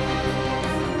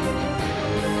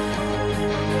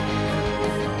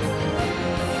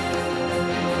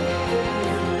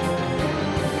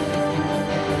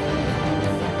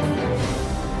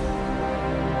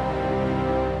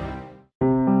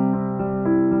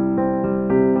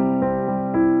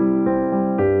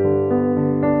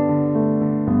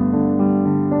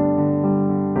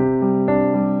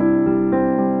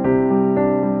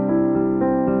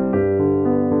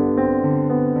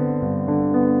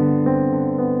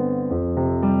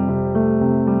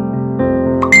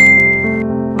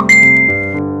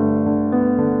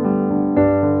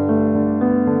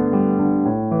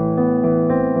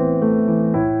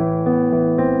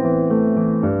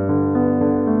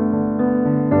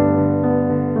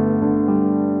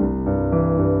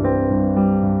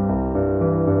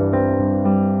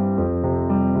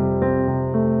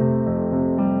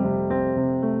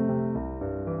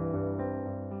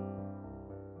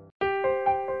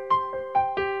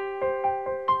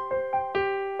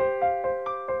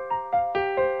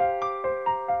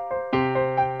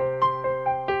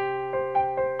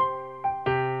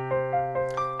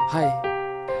 Hi.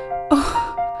 Oh,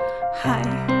 hi.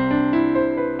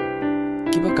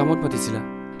 Kiba kamot matisila?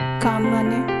 Kam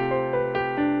mane.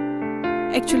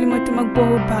 Actually moi tumak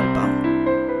bahut bhal pao.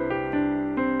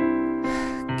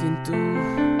 Kintu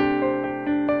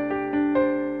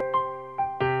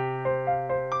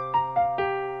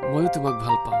moi tumak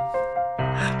bhal pao.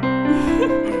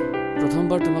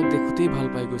 Prothombar tumak dekhutei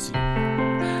bhal pai goisil.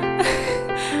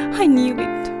 I knew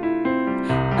it.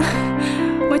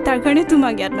 মই তাৰ কাৰণে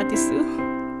তোমাক ইয়াত মাতিছো.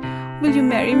 Will you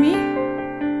marry me?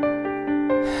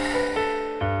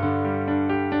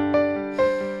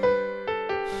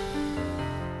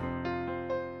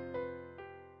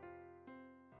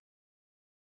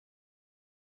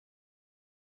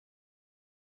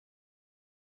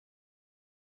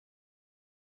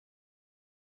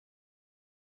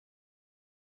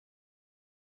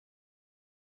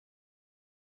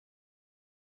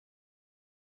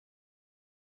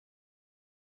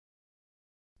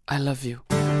 I love you.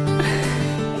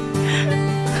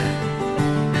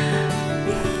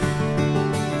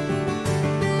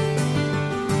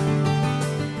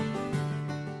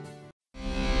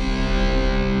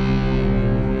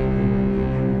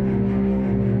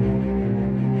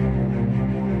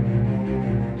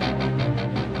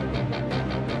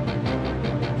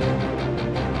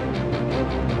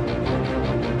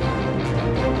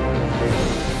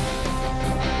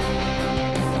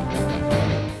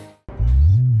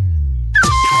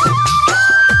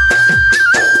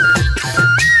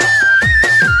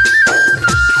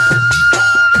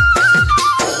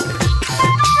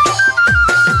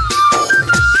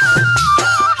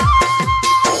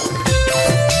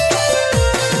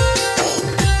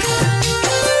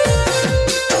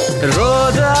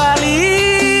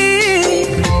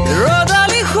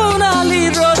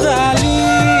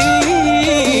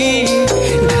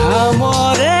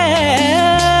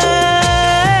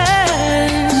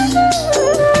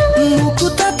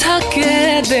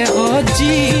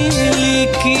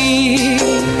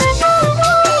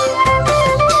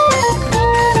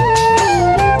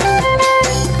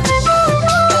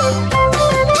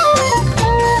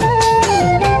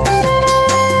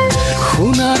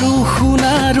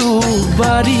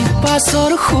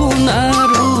 পাছৰ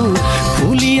শুনাৰু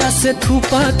ফুলি আছে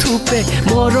থুপা থুপে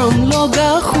মৰম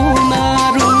লগা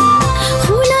শুনাৰু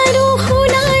শুনাৰু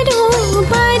শুনাৰু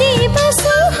বাৰি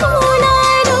পাছৰ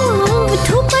শুনাৰু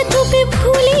থুপা থুপে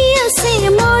ফুলি আছে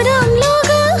মৰম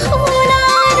লগা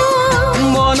শুনাৰু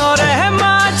মনৰে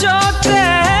মাজতে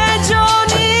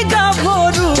জনি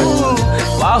গাভৰু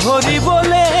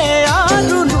পাহৰিবলে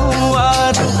আৰু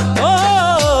নোৱাৰো ঐ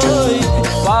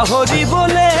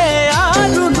পাহৰিবলে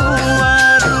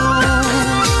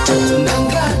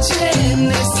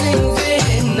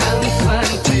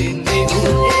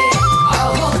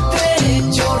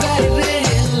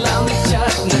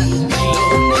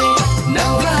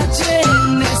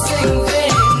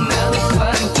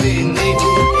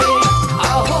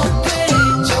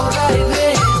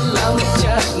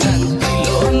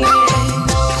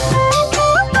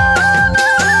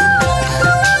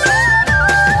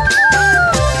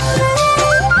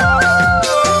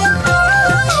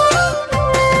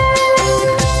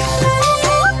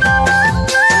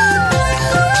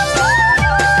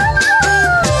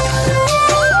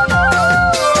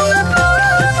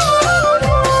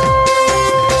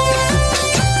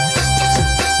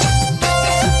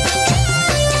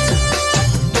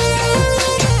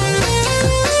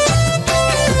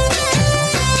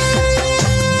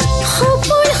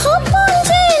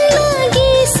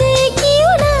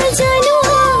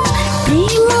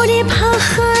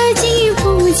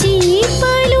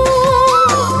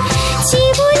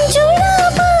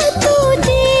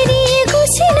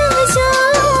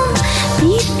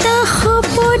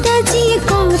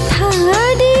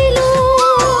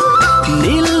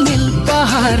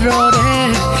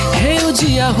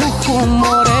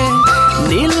হুকুমৰে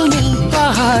নীল নীল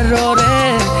পাহাৰৰে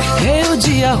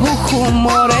সেউজীয়া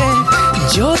হুকুমৰে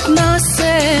য'ত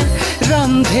নাচে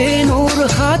ৰামধেনুৰ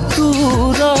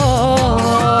হাতোৰ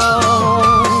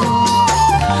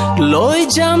লৈ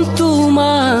যাম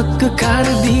তোমাক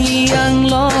কাৰ্বি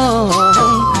আংলং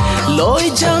লৈ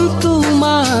যাম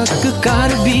তোমাক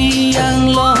কাৰ্বি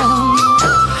আংলং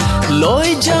লৈ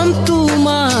যাম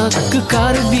তোমাক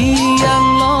কাৰ্বি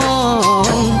আংলং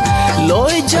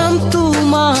লৈ যাম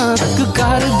তোমাক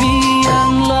কাৰ্বি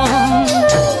আংলং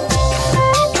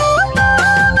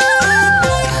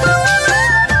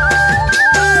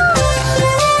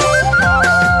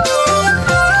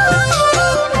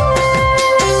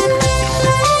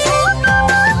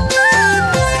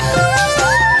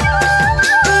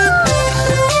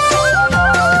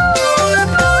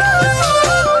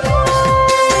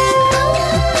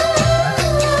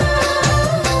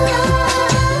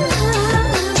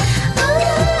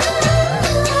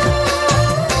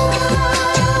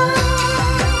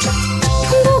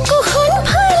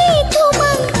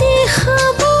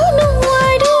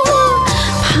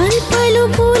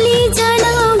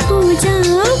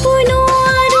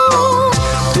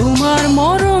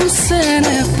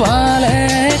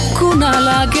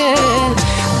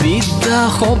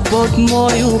শপত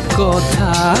ময়ো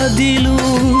কথা দিলো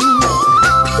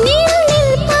নীল নীল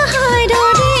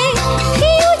পাহাৰৰে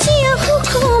সেউজীয়া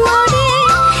সুখমৰে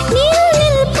নীল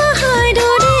নীল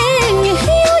পাহাৰৰে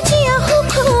সেউজীয়া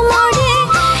সুখমৰে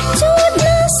য'ত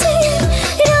নাচে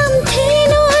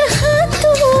ৰামধেনুৰ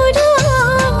হাতোৰ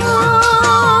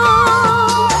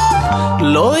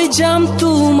লৈ যাম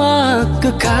তোমাক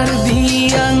কাৰ্বি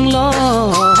আংলং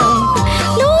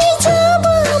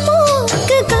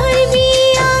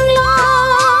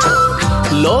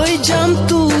লৈ যাম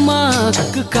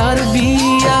তোমাক কাৰ্বি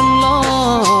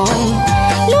আংলং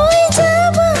লৈ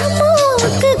যাব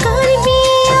মোক কাৰ্বি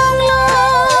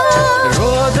আংলং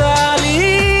ৰদালি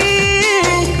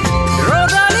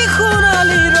ৰদালি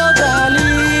সোণালী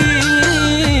ৰদালি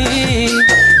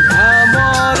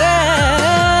ঘামৰে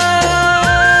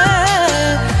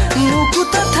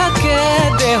মুকুতা থাকে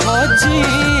দেহ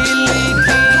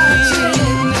জিলিকি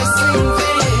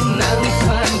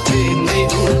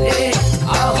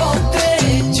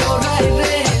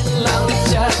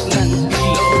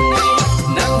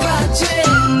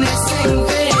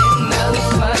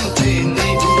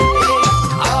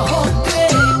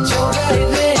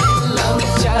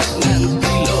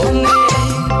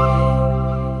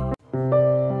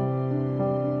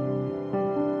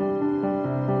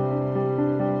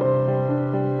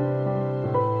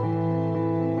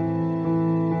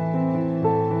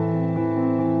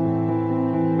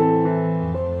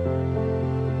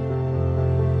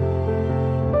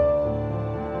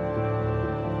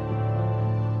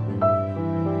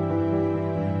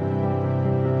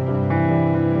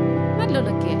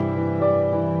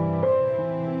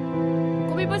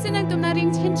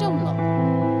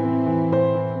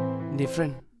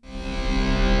Different.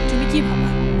 তুমি কি ভাবা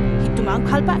সি তোমাক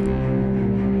ভাল পায়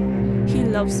He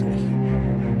loves me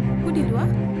সুধিলোৱা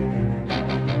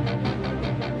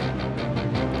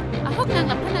ahok nang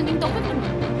lapha nanging tokbay pun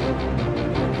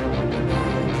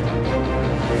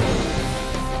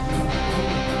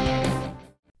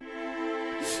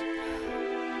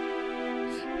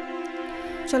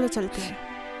चलो चलते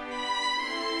हैं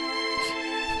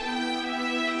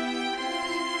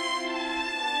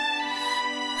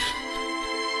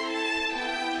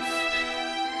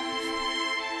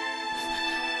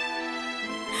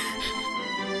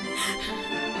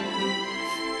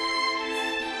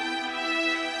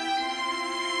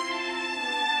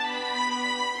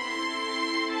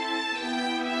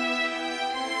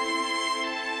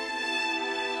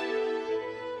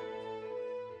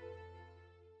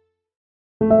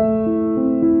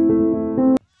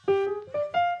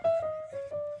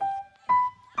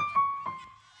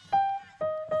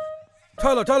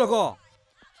चलो को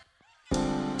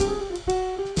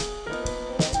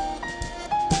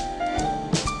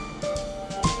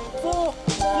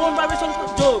Phone vibration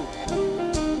jo.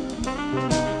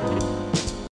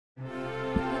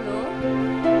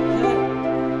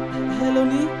 Hello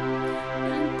ni.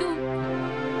 Antu.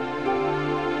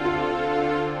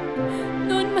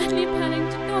 Non mali parang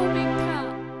chito bigta.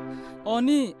 Oh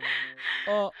ni.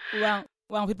 Oh wang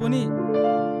ผิด puni.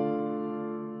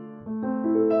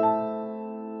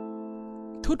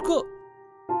 Thutko.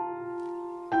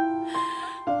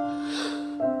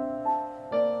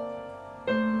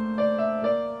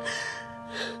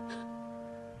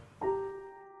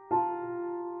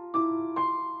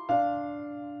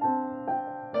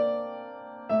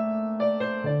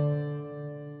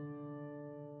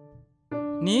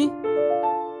 Ni?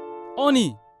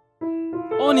 Oni.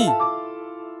 Oni.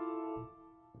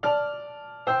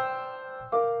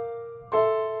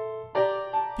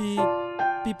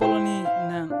 Pi poloni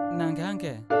nang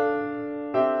ke.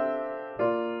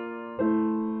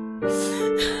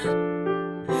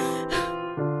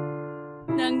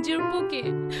 Nang jirpo ke.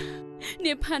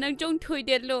 Ne phanang jong thoi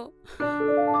det lo.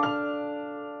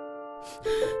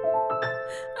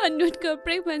 Anut ka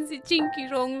pregnancy Sinki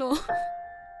rong lo.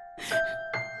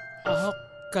 Ahok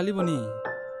kaliboni.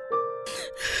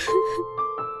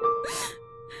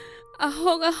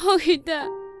 Ahok ita.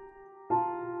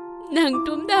 Nang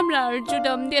tum dam ra ju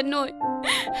dam den noi.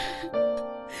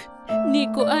 Ni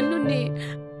ko anu ni.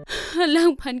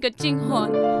 Lang phan ka ching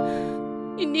hon.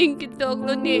 Ining ki tok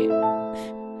lo ni.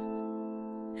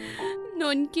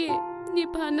 Non ke ni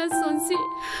phana son si.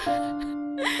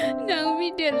 Nang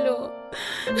mi den lo.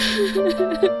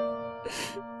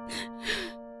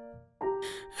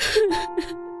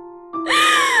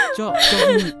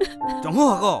 Chong ho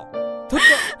ko. Thut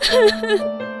ko.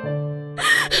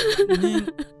 Ni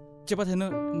cepat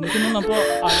heno mungkin nampo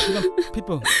film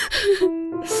people.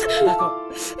 Dako.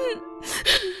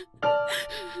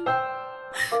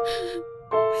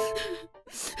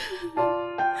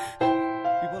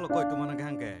 People ko itu mana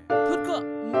gang ke? Thut ko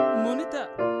monita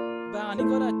bang ani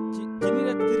ko ra chini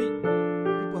ra tiri.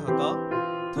 People ha ko.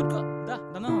 Thut ko da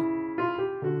dana ho.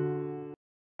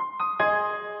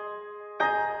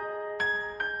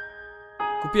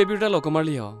 Kupia biuta lo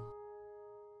komarli ho.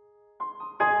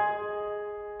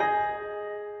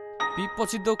 Pi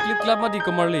pochido clip club ma di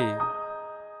komarli.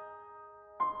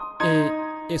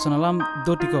 Sonalam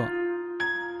dotiko.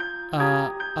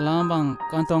 Alam bang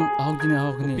kantong ahok jini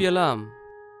ahok ni. Kupia lam.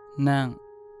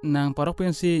 Nang parok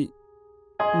pensi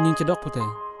ning cedok pute.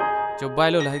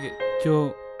 Coba lo lah ke.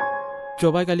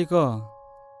 Coba kali ko.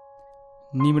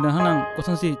 Ni benar nang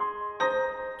kosan si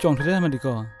cong tidak sama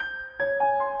diko.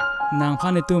 Nang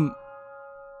pan itu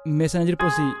messenger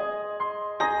posi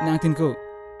nang tinku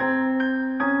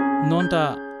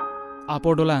nonta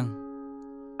apor dolang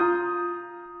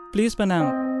please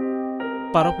panang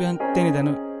parok pihan teni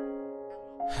danu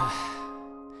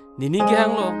Nini ke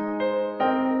hang lo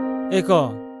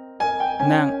eko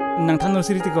nang thanur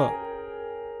siriti ko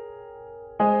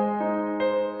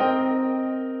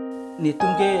ni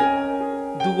tungke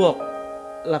duwok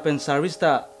lapen service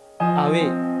ta awe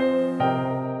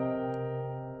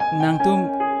nang tum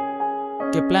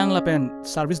keplang lapen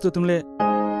service tu tumle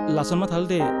lason mat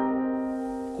halde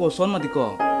ko son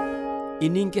madiko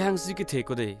ining ke hang si ke the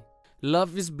ko de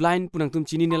love is blind punang tum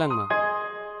chini nelang ma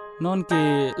non ke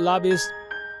love is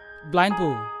blind pu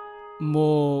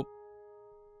mo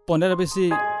ponder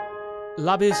besi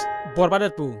love is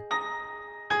borbadat pu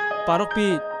parok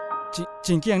pi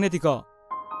Sinki yang netiko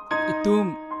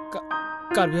itum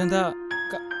karbihanda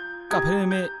kaphere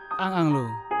me ang lo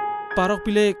parok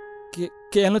pile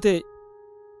ke alote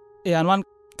anwan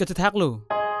kecetak lo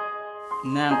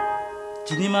nang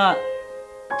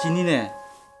cini ne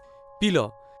pilo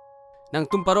nang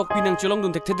tum parok pinang colong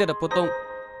dun tek da potong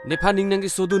nepaning nang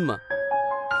sodun ma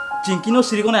Sinki no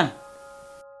sirikona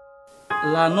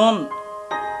la non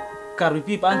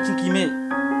karbipi pan Sinki me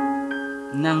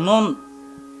nang non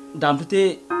damtute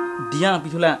dia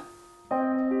pitula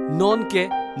non ke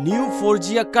new 4G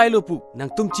kailopu nang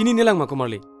tum chini nelang ma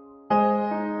komarle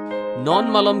non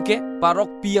malom ke parok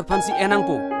pia fansi enang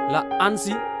po la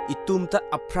ansi itum ta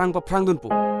aprang dun po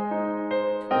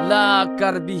la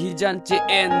karbi hijan che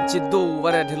en che do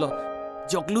ware dhelo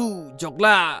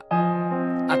jogla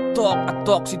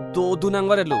atok si do dunang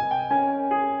ware lo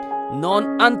non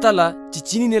antala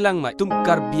chichini nelang ma tum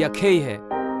karbia khei he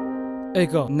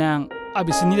eko nang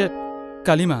abisini det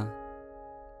kalima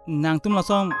nang tum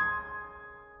lasom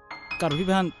karbi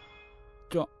ban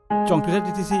chong pira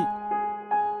ditisi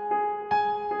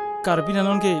karbi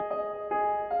nanon ke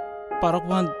parok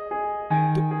ban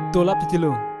dolap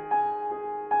titilo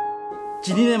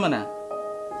cini ne mana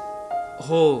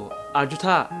ho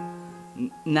arjuta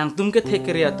nang tum ke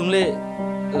thekeria tumle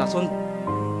lason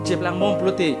cheplang mom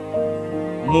plote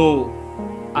mo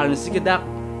arnsi ke dak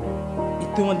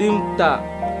itu mandim ta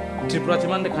Tripura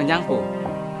cuman dek kanjang po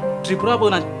Tripura po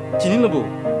na cini lebo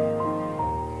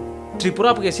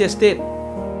Tripura po ke si state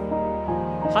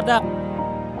hadak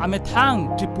ame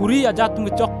thang Tripuri aja tung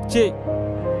chok che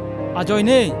ajoy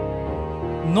ne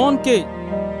non ke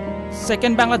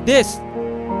second Bangladesh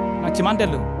ang cuman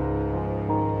delu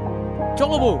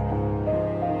chok lebo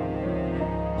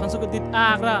hanso ke dit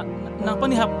agra nang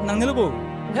panihap nang nelebo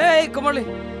hey komarle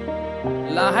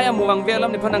la haya muang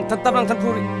velam ni panang tantabang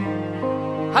tanpuri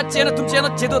hat chena tum chena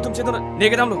chedo na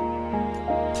nege damlo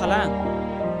thalang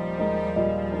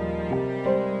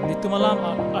itu malam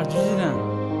arjuna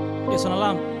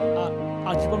esonalam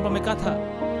ajipon pamekatha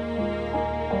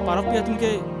parok pia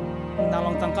tumke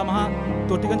nalong tangka maha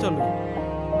totikan cholu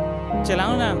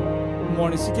celang nang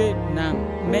mornisike nang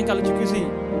main kalau cukusi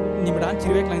nimran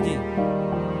cirwek langji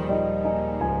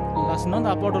lasnon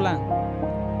apodolang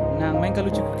nang main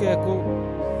kalau cukuke aku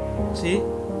si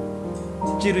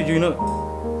ciru juino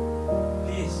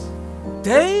please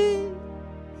day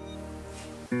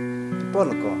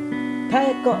polko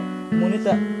kai ko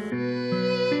monita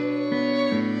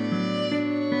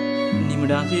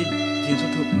nimran si jinsu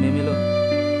thup memelo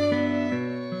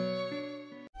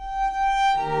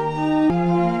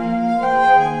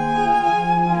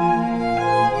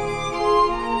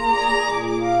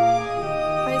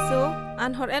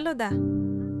Hor elo dah.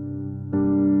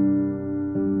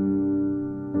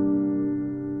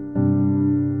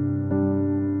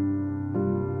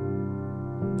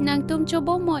 Nang tum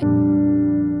coba moi.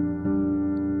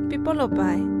 Pipolo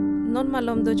pai, non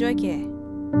malom do joy ke.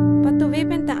 Patu we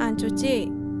penta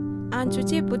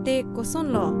ancuci putih koson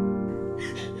lo.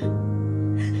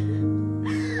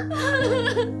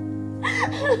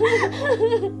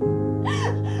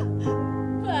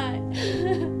 Pai.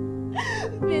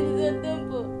 Pinsan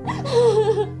tempo.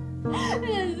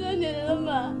 Pinsan ni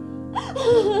lama.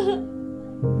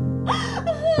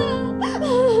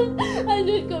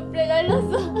 Aduh kopre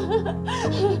laso.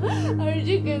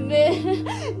 Arji kene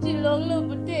cilong lo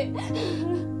putih.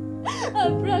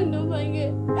 Aprang no mange.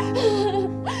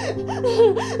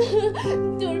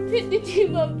 Turpit di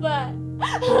timapa.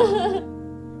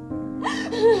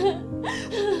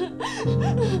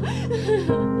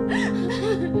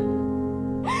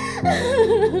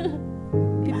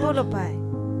 Pipolo pai,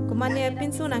 kumane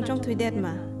pinso nang chong thui det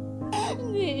ma.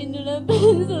 Ni inula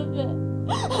pinso pe.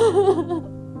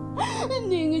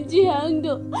 Ni ngejihang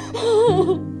do.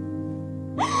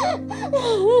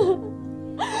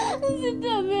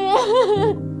 Sitame.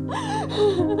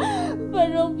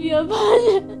 Parok pia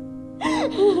bale.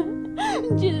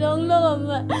 Cilong lo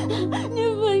ama. Ni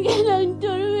pergi nang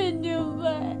turun dia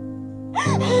pai.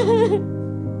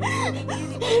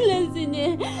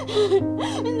 Lesine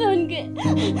non ke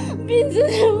pinsu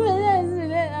sama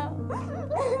lesine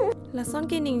Lason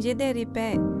ke ningje de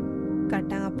ripe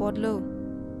katanga podlo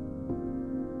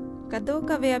kado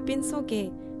ka ve pinso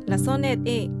ke lasonet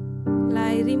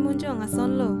lai rimunjo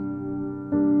ngason lo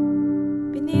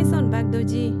pini son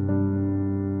bagdoji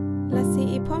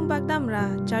lasi ipom bagdam ra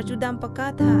charjudam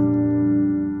pakatha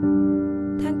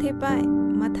thang thepai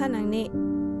matha nangne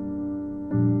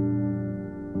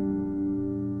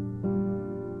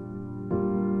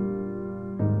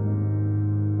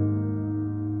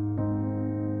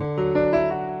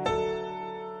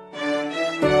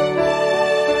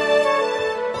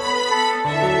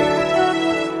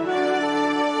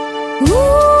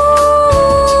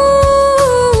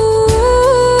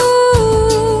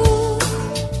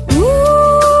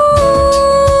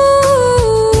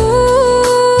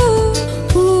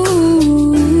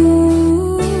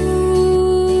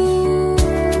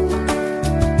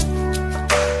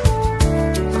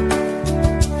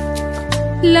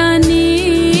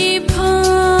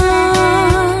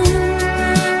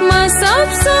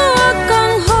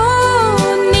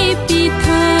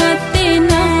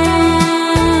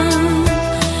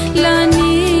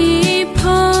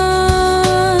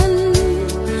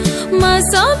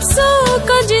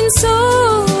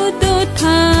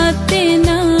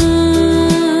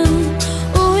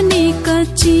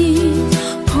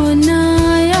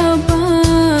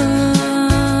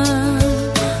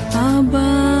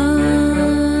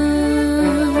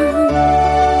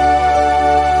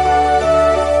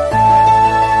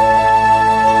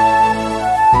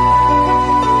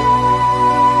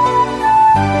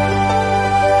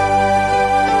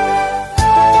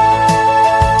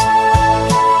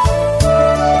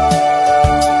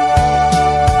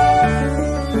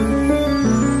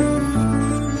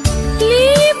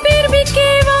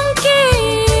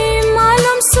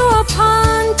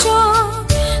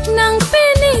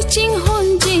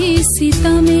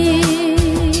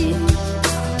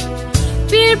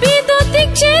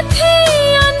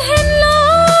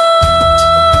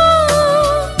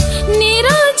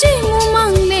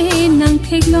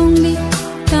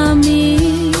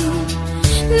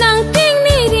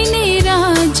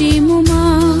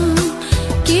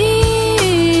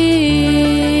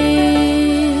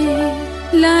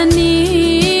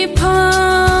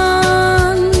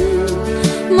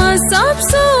Masap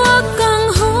so akang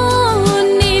ho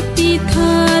ni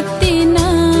pitha te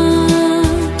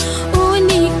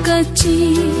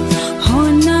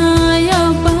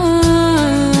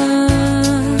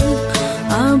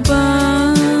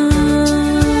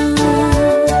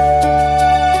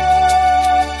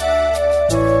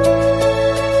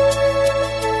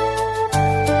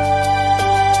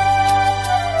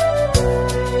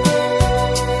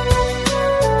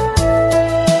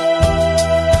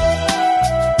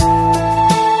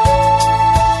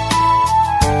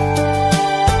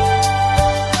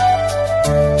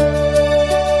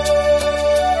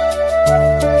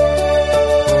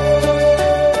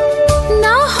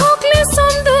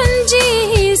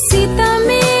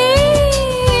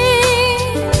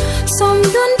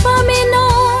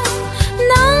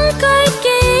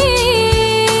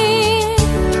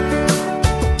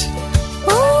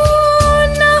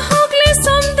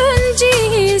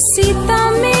sita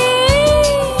me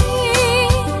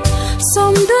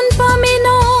somdun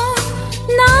pamino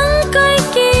nang kai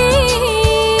ke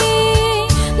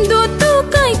do tu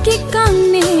kai ke kang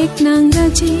nek nang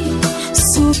raji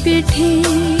supethe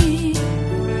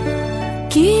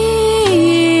ke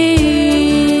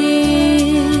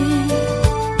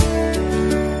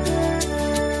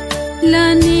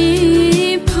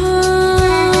lani pha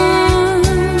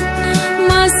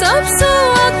ma sab so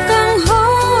akang ho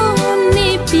ni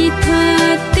pitha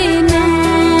tena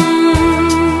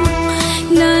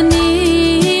lani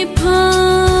pha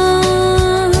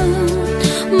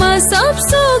ma sab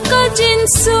so ka jin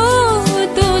so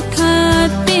do tha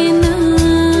tena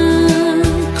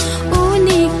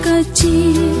uni ka chi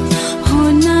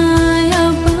hona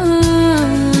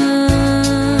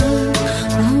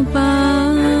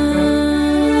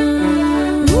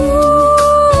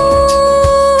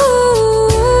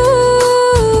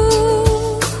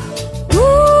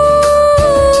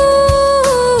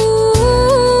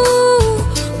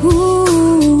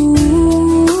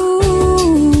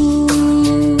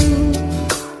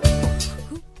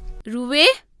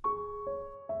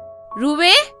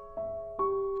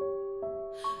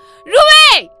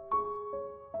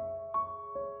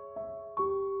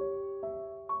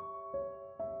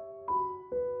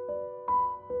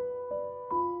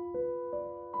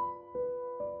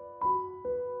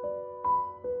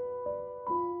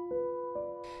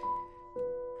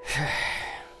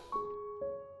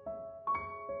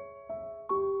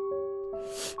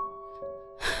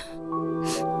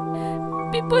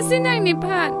Pusinang ni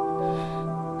Pan.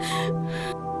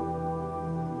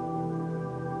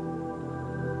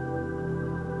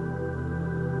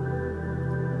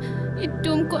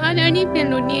 Itum ko ana ni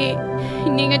pelo ni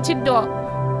nga chido.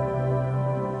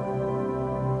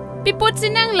 Pipot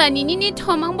sinang la ni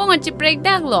thomang bong chi break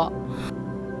dak lo.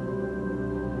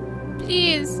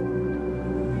 Please.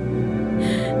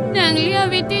 Nang liya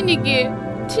vete ni ge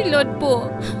thilot po.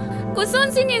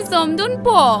 Kuson sini somdun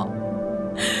po.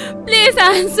 Please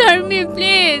answer me,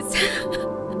 please.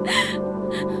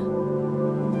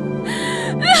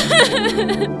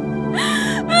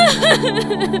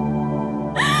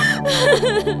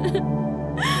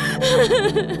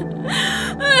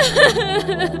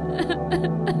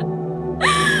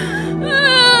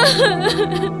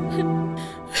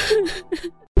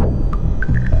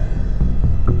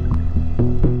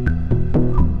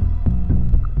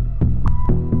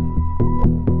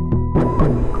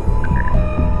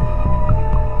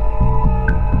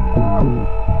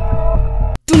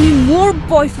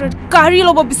 Boyfriend, kari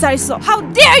lobo bisariso. How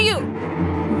dare you?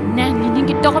 Nang nini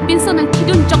ki dog pinso nang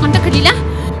tidun chokanta kalila.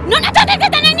 Non ata de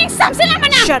kata nang samsela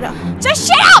mana. Shut up. Just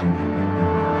shut up.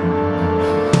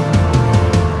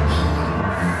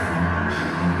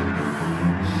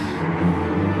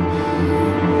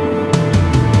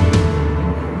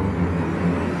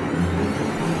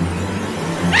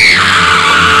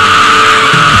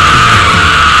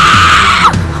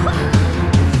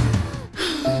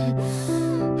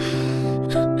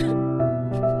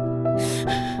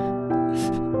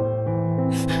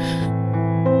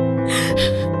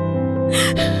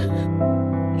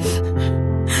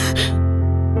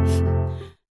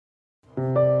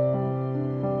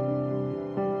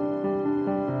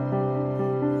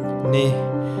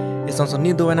 Son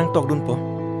ni doa nang tok dun po.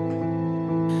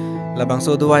 Labang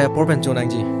so doa ya porben chonang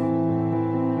ji.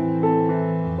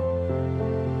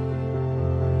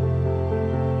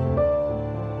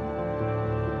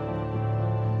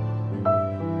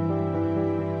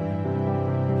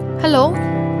 Hello.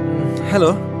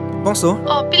 Hello. Bongso.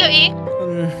 Oh, pilo e.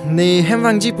 Ni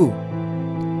hemwang ji pu.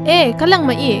 Kalang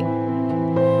ma e.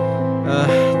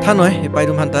 Thanoi e pai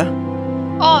dum hanta.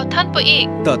 Oh, than po e.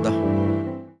 Da.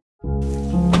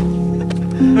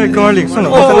 Darling, son.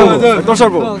 Tor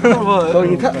sorbo.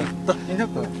 Ni tha.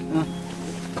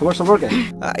 Khabar sabor ke?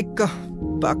 Ai ka.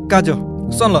 Bakka jo.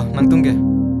 Son lo nang tungge.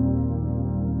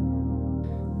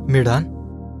 Mirdan.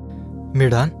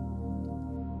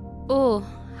 Oh,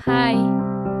 hi.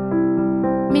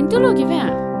 Mintulo ki va?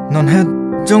 Non ha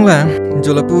jongla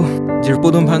jolapu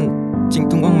jirpodum phan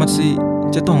chingtung ong masi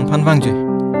chetong phan wang je.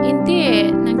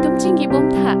 Inte nang tum chingi bom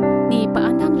tha ni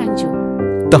pa andam lang ju.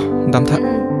 To dam tha.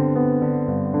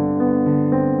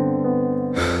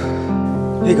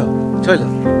 Higa, choila.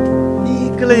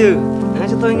 Ikalayu. Ang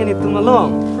sa toy ngani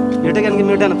tumalong. Yutagan gi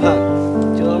mirdan pha.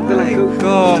 Chol kala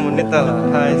ko munitala.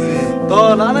 Hai si.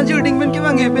 To lana ju ding ben ki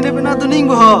mangi pina to ning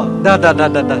bo. Da.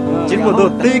 Jirpo do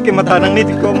ti ke mata nang ni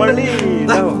ko marli.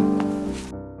 Da.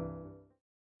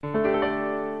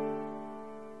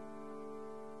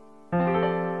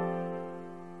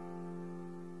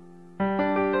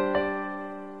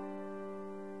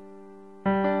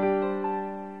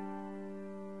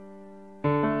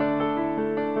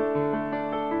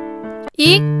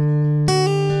 อีก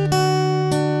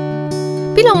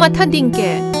พี่ลองมาทัดดิ่งแก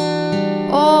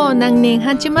โอ้นางเนง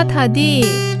ฮันจิมาทัดดี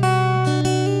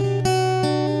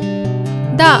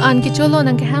ด่าอันกิโจโล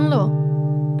นังแกฮังโล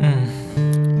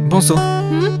บงโซ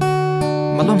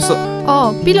มาลองโซอ๋อ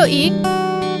พี่โลอีก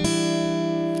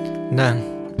นาง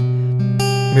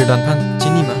มีดันพันจิ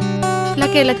นี่มาละ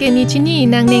เกนี่จินี่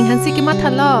นางเนงฮันซิกิมาทั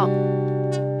ดลอก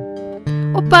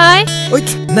โอไปโอ๊ย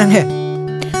นางแฮ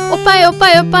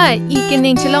โอไปอีกเน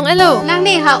งฉลองเอโลนางเน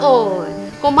งฮะโอ้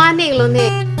ก็มาเนงโลเน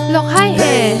ลอกให้แฮ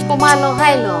ก็มาลอกให้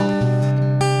โล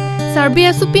ซาร์เบีย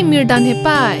สุปิมิรดันเฮไป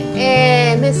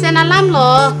เมเซนาลัมโล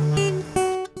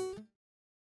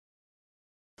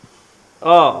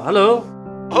ฮัลโหล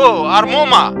อาร์โม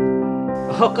มา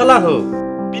กะลาโห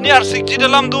ปีนี้อาร์สิกจีเด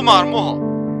ลัมดูมาอาร์โม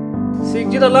สิก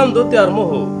จีเดลัมดูเตอาร์โม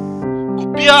โหกุ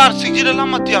ปีอาร์สิกจีเดลัม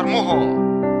มาตีอาร์โมโห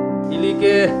อิลิเก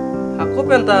ฮักโคเ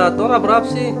ป็นตาตัวรับรับ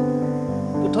สิ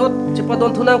กุทอดเจ็บปะโด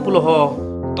นทุนังปุโลโห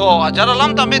तो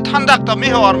अजरलम तमे ठंडक तमे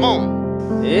हो आरमो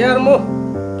आरमो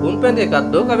तुम पेन दे कद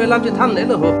दो का बेलाम जे थान ने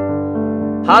लो हो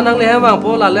हा नंग ले हवांग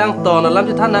पोला लेंग तो न लम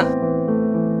जे थान ना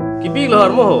कि बी लो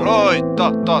आरमो हो रोय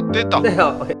तो ते तो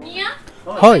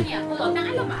होय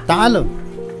तालो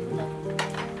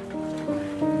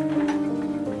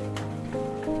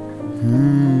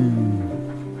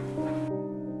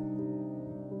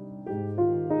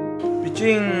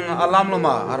पिचिंग अलाम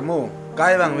लमा आरमो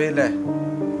काय बांग वेले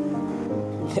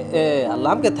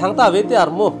alam ke thang ta vete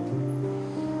armo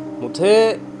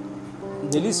muthe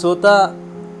nili sota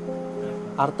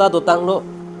arta dotang lo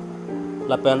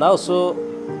la pena so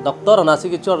doctor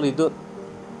anasi ke chor lidu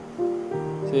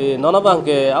si nona bang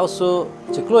ke also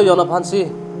chiklo yona phansi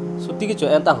suti ke cho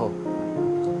enta ho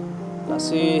la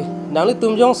si nangli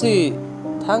tumjong si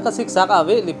thang ka sik sak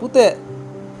ave lipute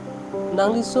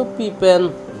nangli so pi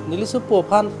pen nili so po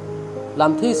phan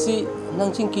lam thi si nang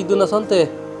ching ki du na sonte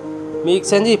mi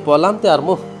senji polam te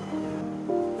armo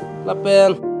la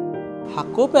pen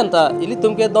hakko penta ili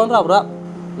tumke don rabra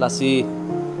la si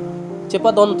chepa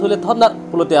don thule thonna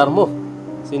pulote armo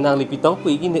sinang li pitong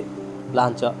pui gi ne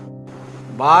lancha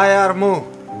bai armo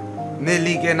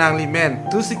neli ke nang li men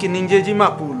tu si ki ningje ji ma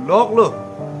pu lok lo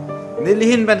neli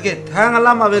hin ban ke thang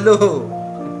alam avelo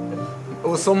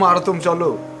o somar tum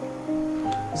chalo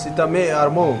sita me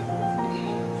armo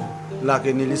la ke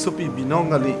neli supi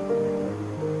binongali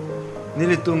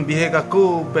nilitum bihega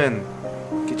ku pen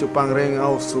kicu pangreng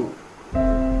ausu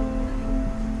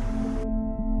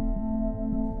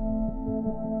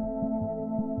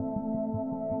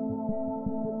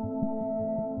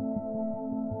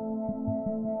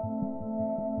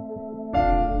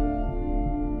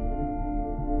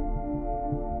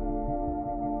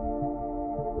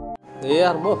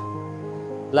armo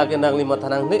lagi nang lima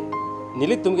tanang ne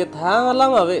nilitum ke thang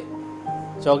alam ave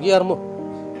chogi armo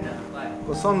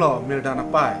Kosong lo mirdana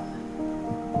pai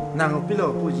nang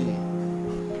upilo puji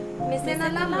mesena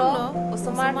lam lo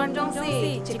osomar donjong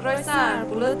si chikroi sar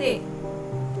pulote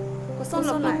kosong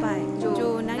lo pai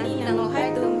jo nani nang lo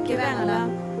hai tum ke bang alam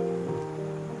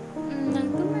nang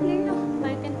tum male lo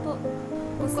pai pen po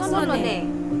kosong lo ne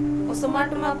osomar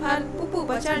tuma phan pupu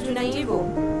bachar junai jibo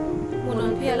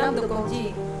munon pi alam do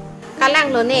kongji kalang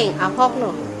lo neng a hok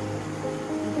lo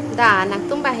da nang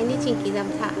tum ba hai ni ching ki dam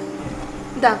tha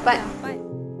da pai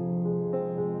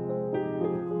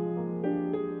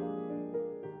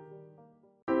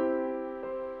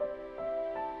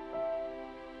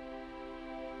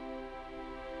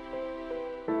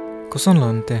Kuson lo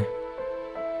ante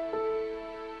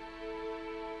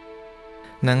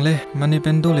nang le mani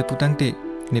pendo le putang ti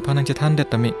ni phanang che than det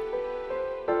tami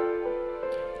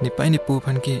ni pai ni pu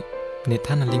phan ki ni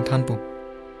than ling than pu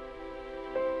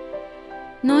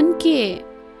non ke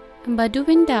badu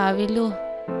benda avelo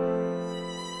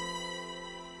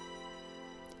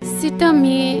sita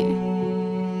me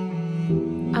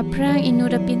aprang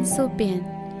inura pin so pen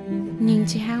ning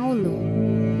che haulo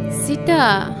sita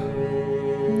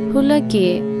hulake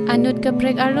anut ka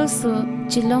brek arlo so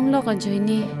chilong lo ka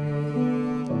joine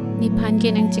ni phan ke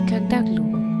nang chikak dak lu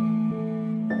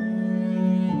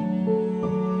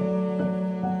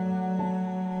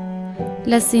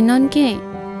la sinon ke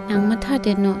nang matha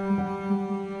de no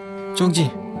chongji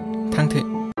thang the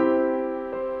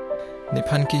ni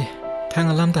phan ki thang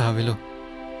alam ta havelo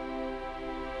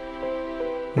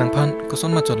nang phan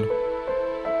kuson ma cholo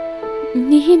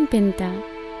ni hin penta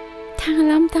thang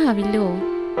alam ta havelo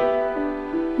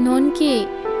non ke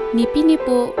nipi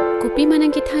nipo kupi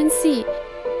manang ki thansi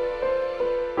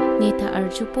neta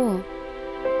arjupo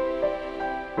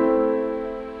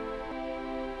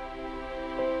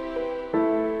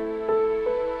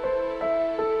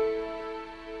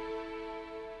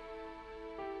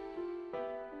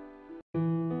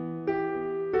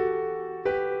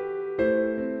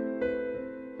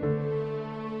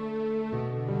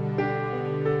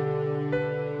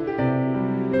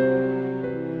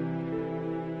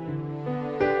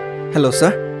Hello,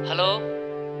 sir. Hello,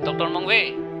 Dr.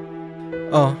 Mongwe.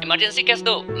 Oh. Emergency case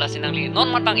do, lasi nangli non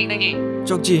matang inangi.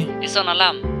 Tokjir. Ison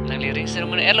alam, nangli ring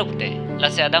ceremony elopte,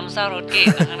 lasi adam sarot ke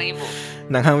nang nang ibu.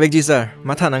 Nang hang vegji sir,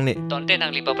 mata nang ni. Tonte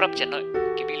nangli baprap chenoy,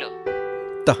 kibilo.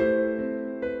 Ta.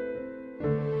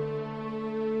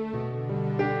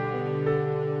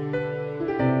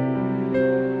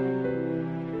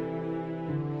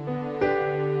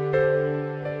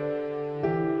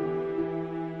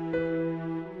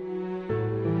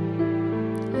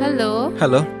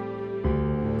 Hello.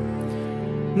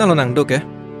 Nalo nang do ke?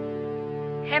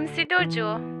 Hemsi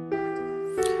dojo.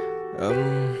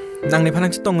 Nang ni phanang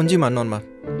chitong unji man non ma.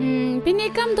 Pini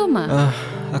kam do ma.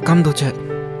 Kam do chat.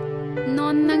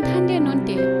 Non nang thande non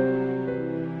te.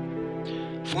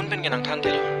 Phone pen ke nang than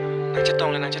te lo. Nang chitong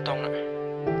le nang chitong na.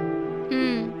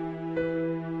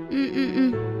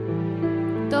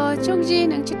 To chokji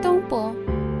nang chitong po.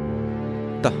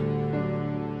 Ta.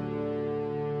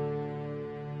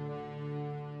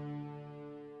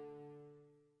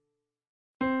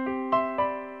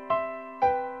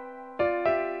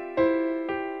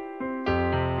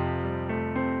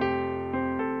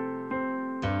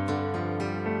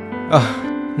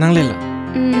 Nang lila.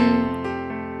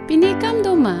 Pini kam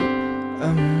do ma.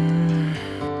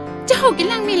 Jauh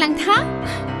kilang mi lang tha.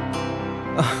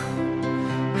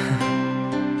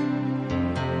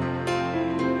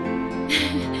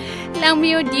 Lang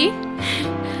mi odi.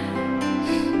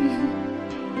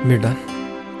 Mirdan.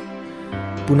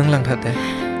 Punang lang tha te.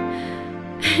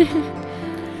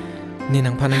 Ni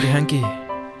nang phanang ki hang ki.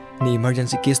 Ni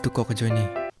emergency case tu ko ka join ni.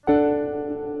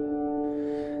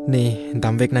 Ni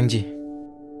damvek nang ji.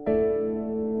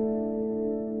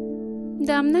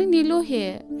 Dam nang ni lo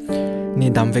he. Ni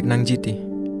damvek nang ji ti.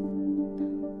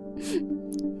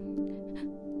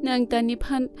 Nang tani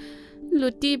phan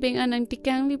luti beng anang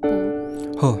tikang li po.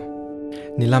 Ho.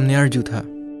 Ni lam ni arju tha.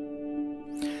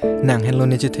 Nang hen lo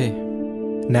ni che the.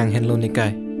 Nang hen lo ni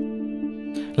kai.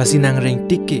 Lasi nang reng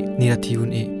tikki ni ra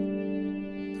thiun e.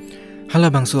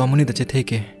 Hala bang su amuni da che the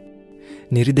ke.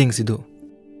 Ni ri deng si do.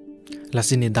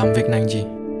 Lasi ni damvek nang ji.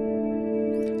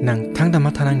 Nang thang da ma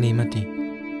thanang ni mati.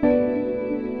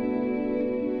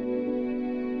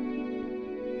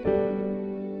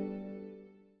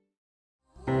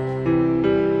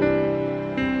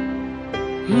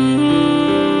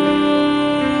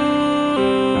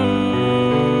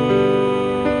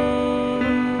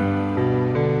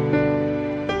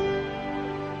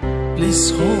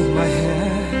 Please hold my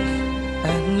hand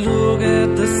and look at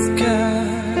the sky.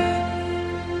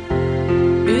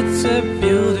 It's a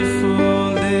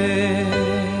beautiful day.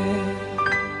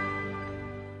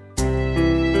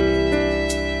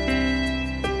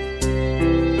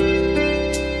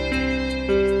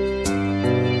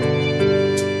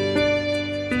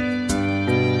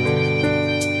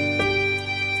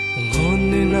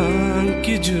 Ngone nang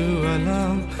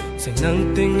kijualam sing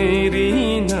nang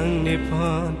tingiri nang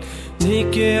nipan.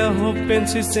 Nike a hopen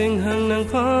si sing hang nang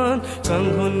pan,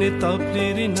 kang hon ni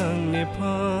tapli nang ni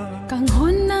pan. Kang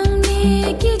hon nang ni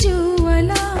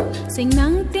kijuala, sing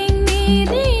nang ting ni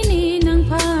ri nang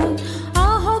pan.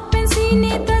 A hopen si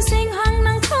ni ta sing hang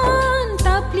nang pan,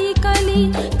 tapli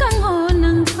kali kang hon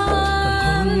nang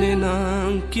pan. Hon ni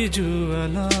nang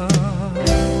kijuala.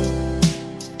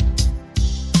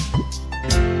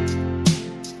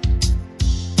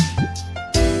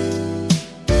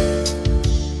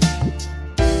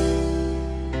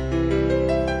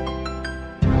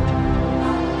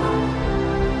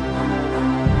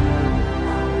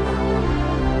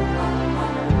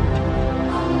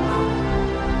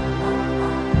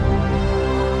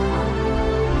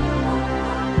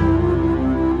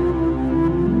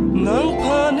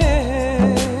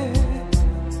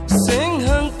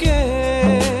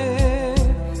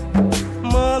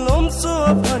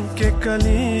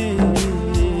 Kali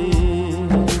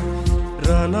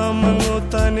Rana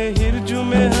mangotane hirju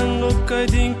me hangno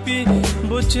kading pi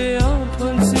boche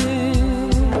apanse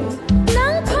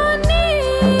Nang khane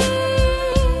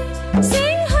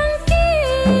sing hangke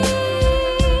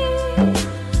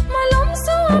malom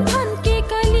so aphan ke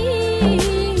kali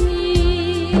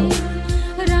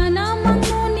Rana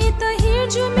mangone ta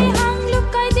hirju me hanglo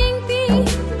kading pi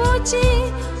boche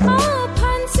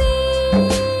apanse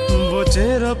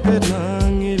Bochera pe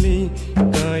nangili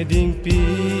guiding pi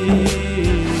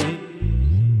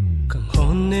Kang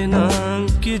honne nang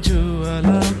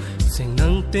kijuala sing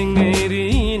nang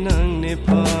tingeri nang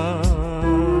nepa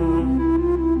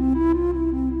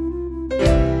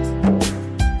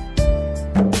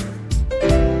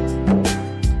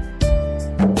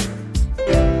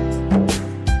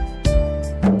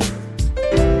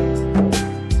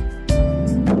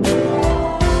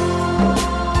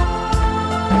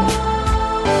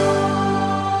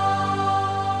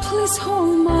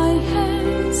hold my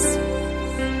hands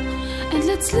and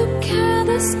let's look at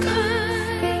the sky.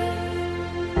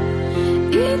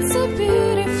 It's a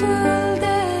beautiful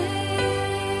day.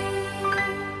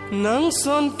 Nang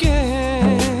son ke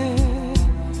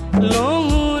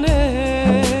longune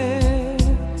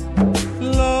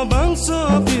labang so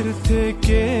birthe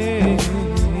ke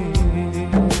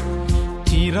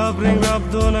tira bring rap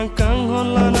do nang kang hon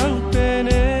la nang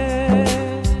pene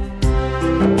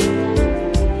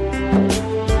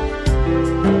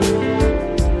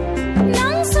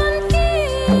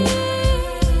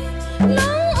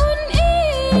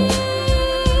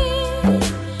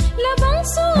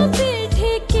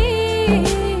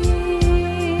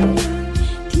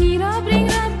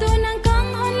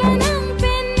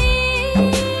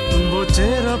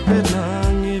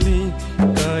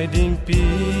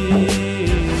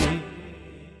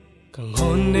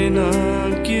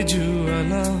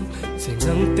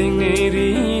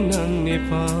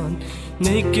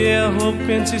Nike a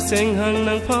hopen si seng hang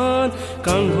nang pan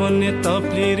kang hon ne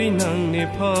tapli ri nang ne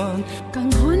pan kang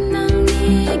hon nang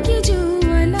ni ki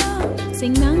juala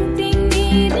sing nang ting ni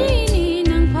ri ni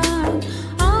nang pan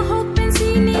a hopen si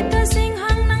ni ta sing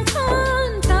hang nang pan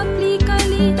tapli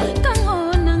kali kang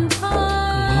hon nang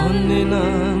pan hon ne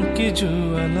nang ki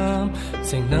juala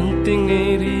sing nang ting ni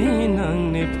ri nang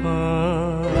ne pan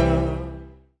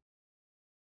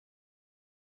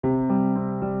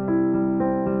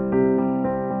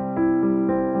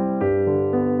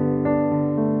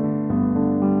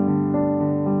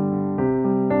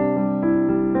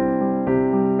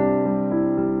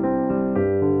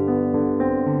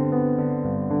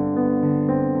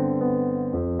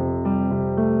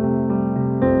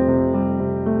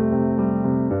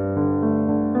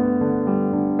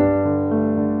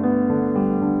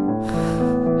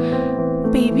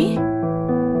Baby,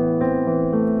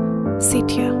 sit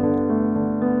here.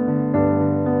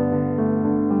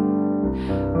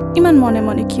 Iman mone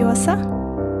mone kiyo asa?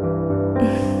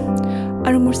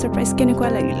 Aru mur surprise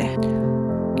kenekua lagile.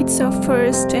 It's our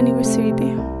first anniversary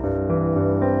day.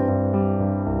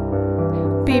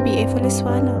 Baby, efale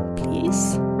swala,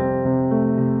 please.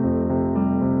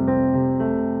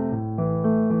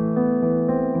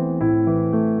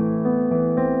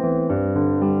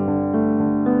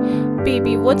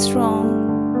 Baby, what's wrong?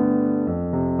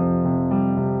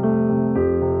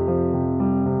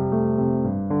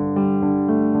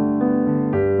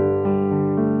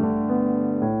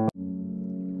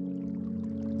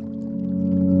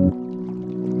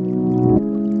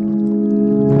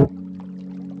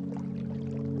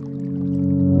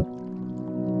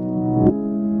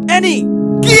 Annie!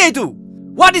 Ki itu?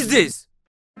 What is this?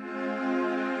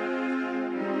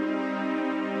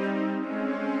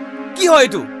 Ki hoy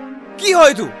itu? Ki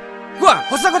hoy itu? Koa,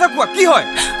 hosa kotha koa, ki hoy?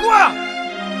 Koa!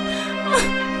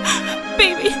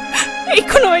 Baby,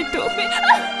 ekho noy to.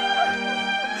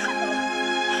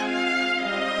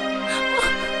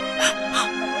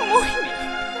 Mohini.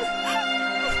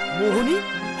 Mohini?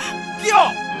 Kyo?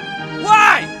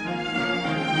 Why?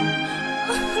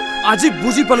 Aji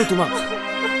buji palu tuma.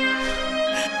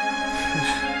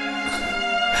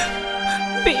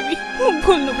 Baby, mum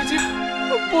bhul no buji.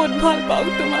 Bahut bhal pao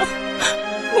tuma.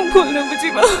 Mum bhul no buji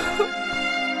ba.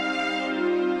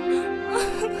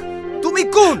 Tumi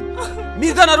kun?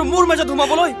 Mirdan aru mur maja dhuma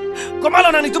boloi?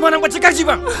 Komala nani tuma nang bache kak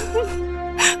jibang?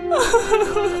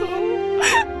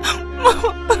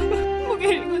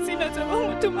 Mugeri kusi na jaba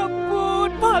mu tuma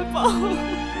bahut bhal pao.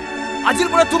 Ajir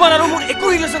pura tuma aru mur ekko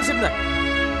relationship na.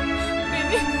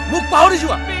 Baby, muk pahori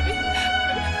jua. Baby,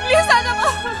 please aja ba.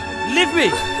 Leave me.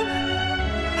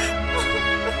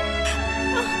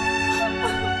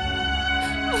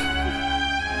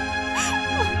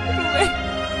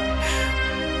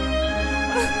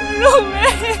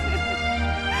 Romen.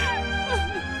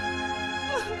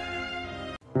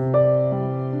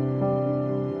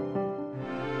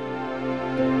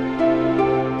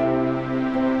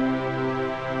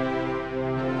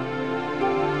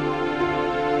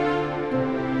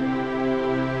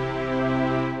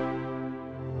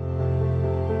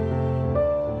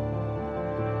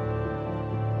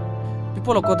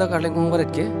 People of Koda Karling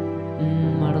Hongwaret ke?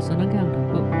 Marosonan ke hang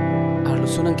ko.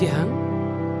 Arlosonan ke hang?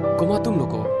 Komatum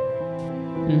loko.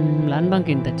 Lan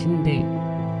bangkin ta chinde.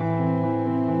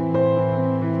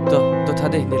 To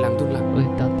thade nilang dunlang. Oi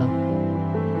ta.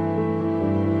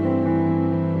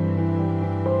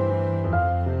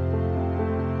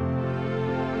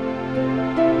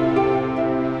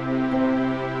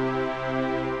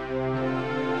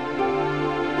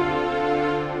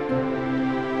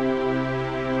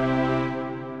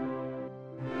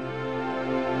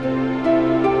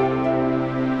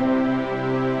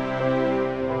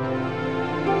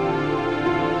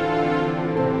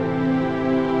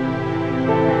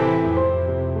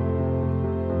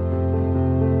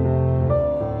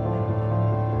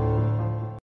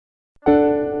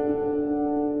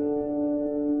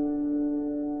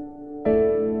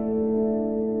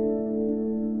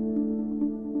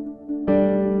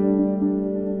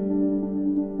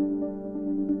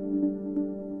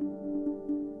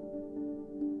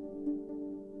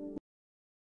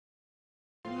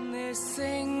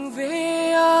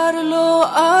 arlo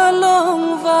along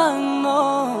vang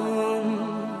non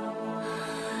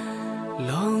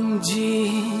longji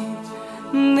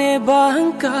ne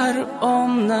bangkar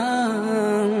om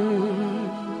nang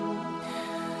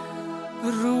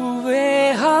ruve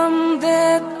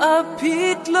hamdet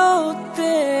apit lo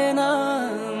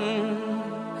tenang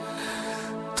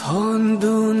thon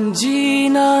dun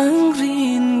jinang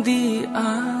rindi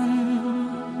an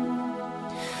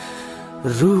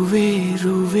ruve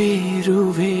ruve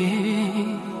ruve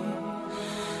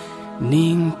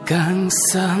ning kang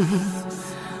sang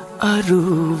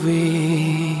aruve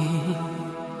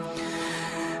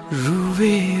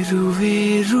ruve ruve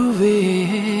ruve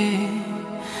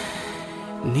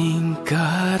ning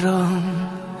karong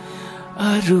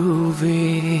aruve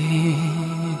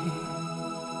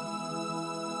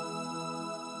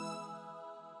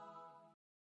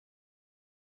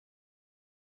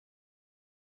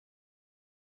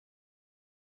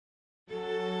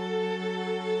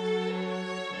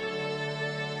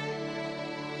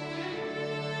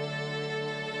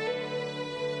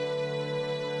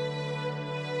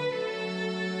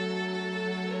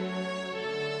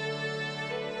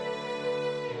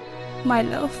My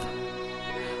love,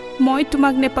 মই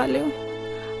তোমাক নেপালেও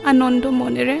আনন্দ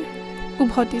মনেৰে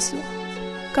উভতিছো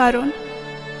কাৰণ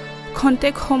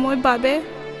খন্তেক সময় বাবে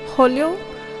হলেও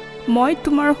মই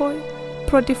তোমাৰ হৈ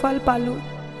প্ৰতিফল পালো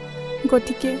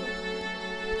গতিকে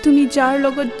তুমি যাৰ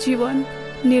লগত জীৱন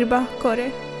নিৰ্বাহ কৰে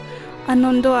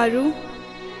আনন্দ আৰু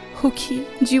সুখী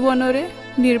জীৱনৰে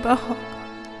নিৰ্বাহ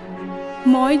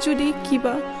মই যদি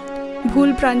কিবা ভুল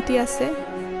ভ্ৰান্তি আছে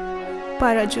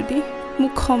পাৰা যদি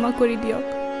মোক ক্ষমা কৰি দিয়ক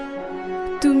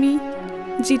তুমি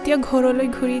যেতিয়া ঘৰলৈ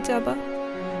ঘূৰি যাবা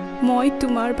মই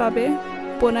তোমাৰ বাবে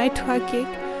বনাই থোৱা কেক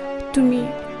তুমি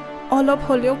অলপ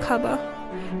হলেও খাবা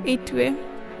এইটোৱে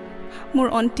মোৰ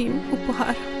অন্তিম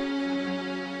উপহাৰ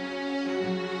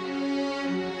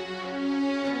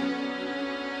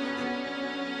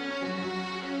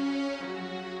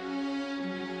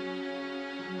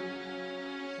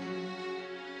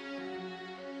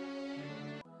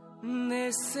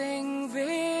Neseng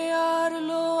ve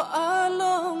arlo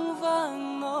along vang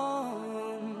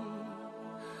non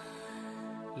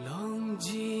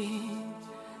longji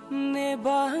ne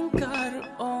bangkar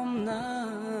om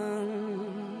nang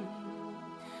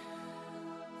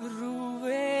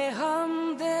ruve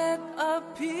hamdet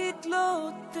apit lo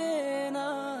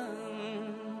tenang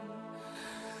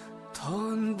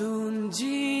thon dun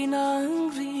jinang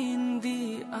rindi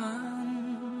an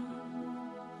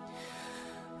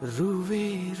ruve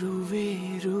ruve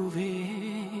ruve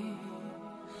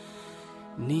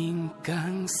ning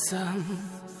kang sang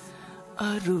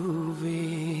aruve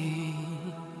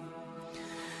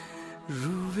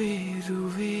ruve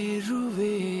ruve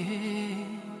ruve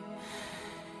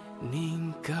ning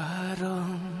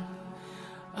karong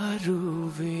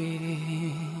aruve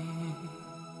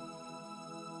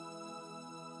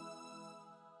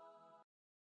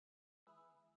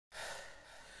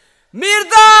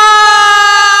Mirda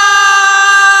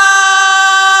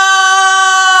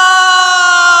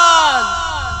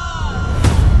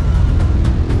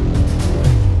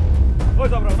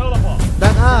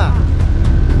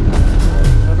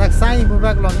Sai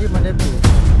burak longi mana pu?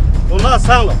 Tuna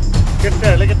sang lo,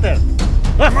 keter le keter.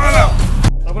 Mana?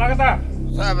 Sabra kata?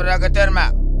 Sabra keter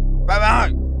mak. Baba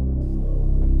hoi.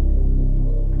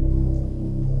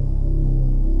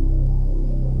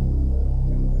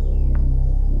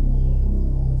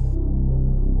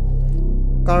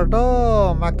 Kardo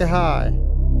make hai.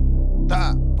 Ta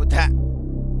puta.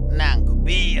 Nang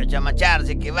kubi aja macar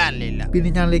sikiwan lila.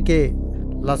 Pininyang leke.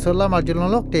 Lasola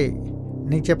majulon lokte.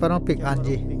 Ning ceparong pik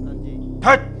anji.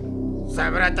 Hot,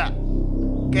 sabrata.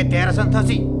 Que terasan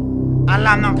thasi.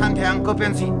 Alam nang than thang ko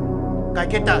pensi. Kai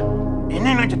kita ini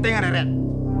nang ceteng ret.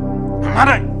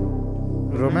 Mare.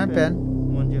 Romen pen.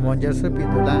 Monjer se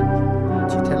pidolan.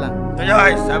 Chithela.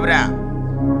 Toy sabra.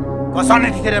 Kosan ni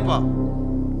thire po.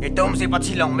 Itu mesti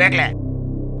pachi long wegle.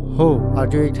 Ho,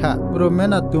 ajo itha.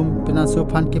 Romen atum pinaso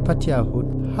phan ke patia hut.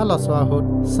 Halaswa hut.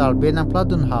 Salbe nang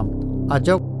pladun ham.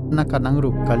 Ajok na kanang ru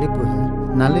kalipu hai.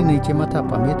 Nali niche mata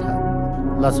pamitha.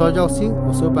 La sojok si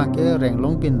uso bangke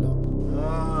renglong pinlo.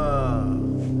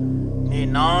 Ni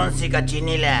non si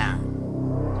kacini la.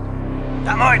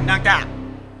 Tamoy nang ta.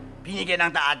 Pini ke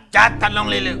nang ta ajat talong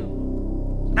lelu.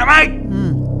 Tamoy.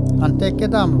 Ante ke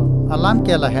damlo. Alam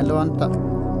ke la hello anta.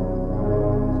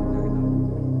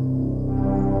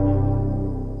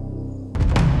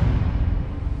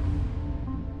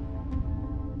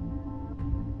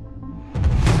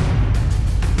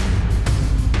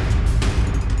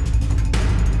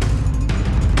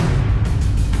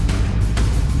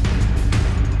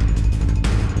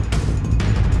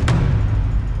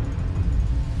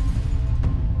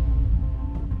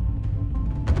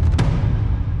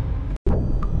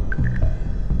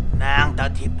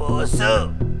 so.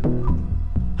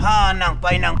 Ha nang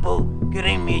pai nang po.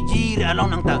 Kirim mijir along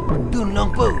nang tak. Dun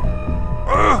long po.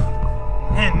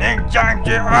 Neng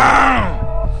janji ang.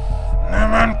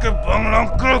 Naman ke bang long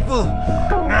kerupu.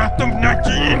 Ngatum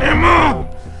nyaci nemu.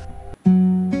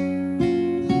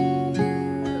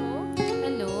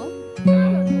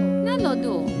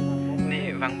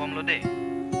 Vang bom lo deh.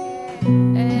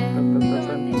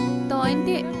 To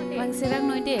ente, vang serang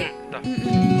no deh.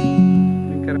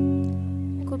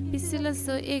 Ko pisila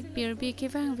so ek bir bi ke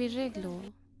vang vireg lo.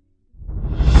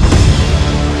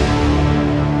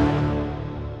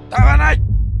 Tawanai.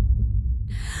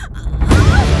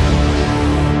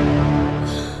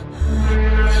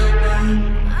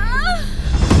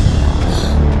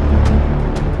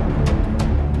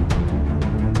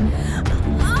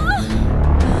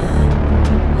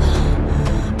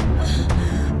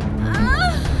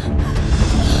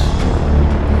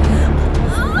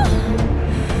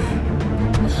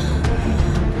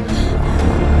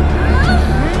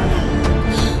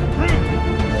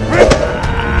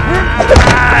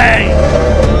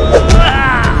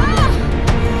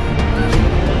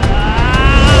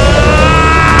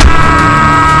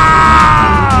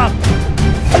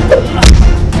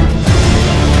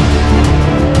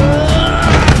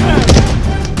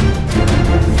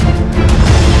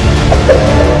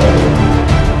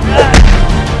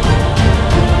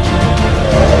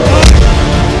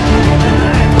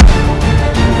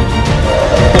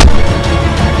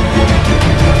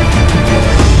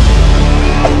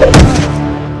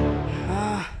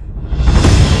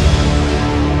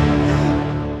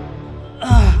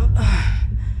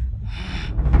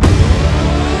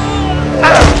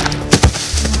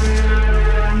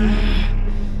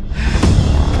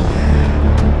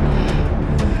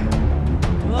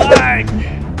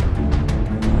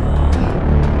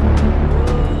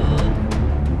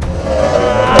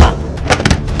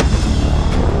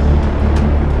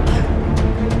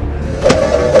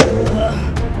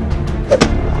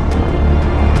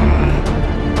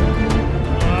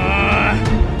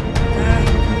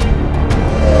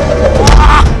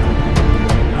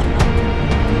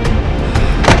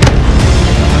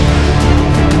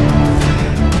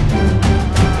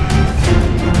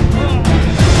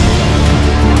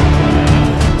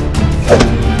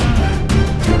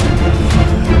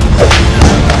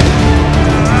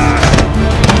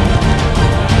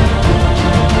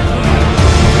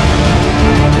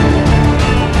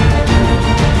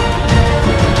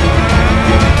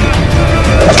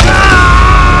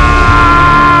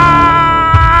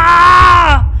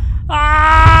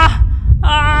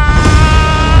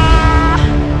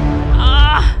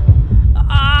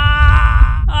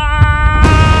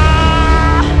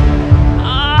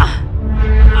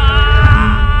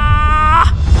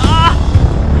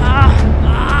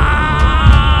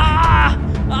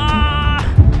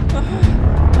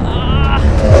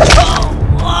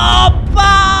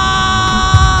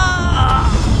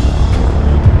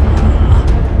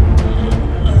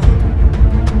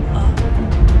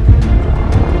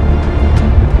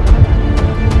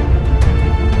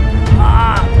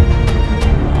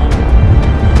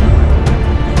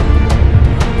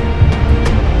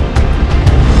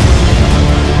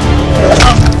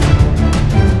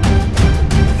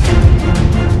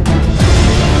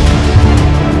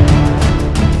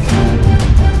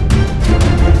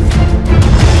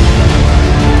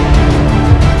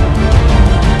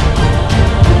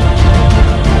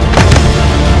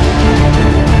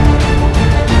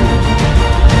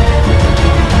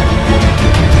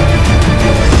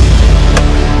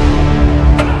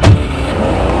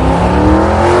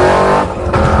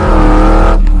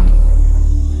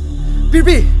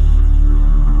 Pirbie!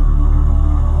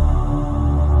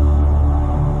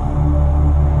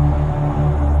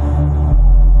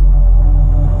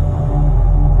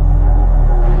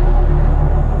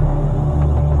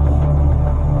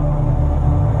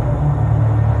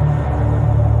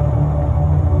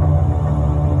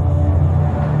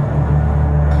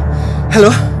 Halo?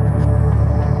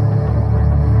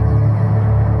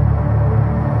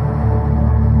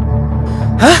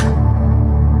 Hah?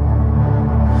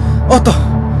 Otto.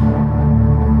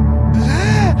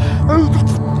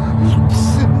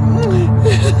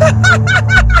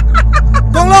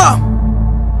 Tolong!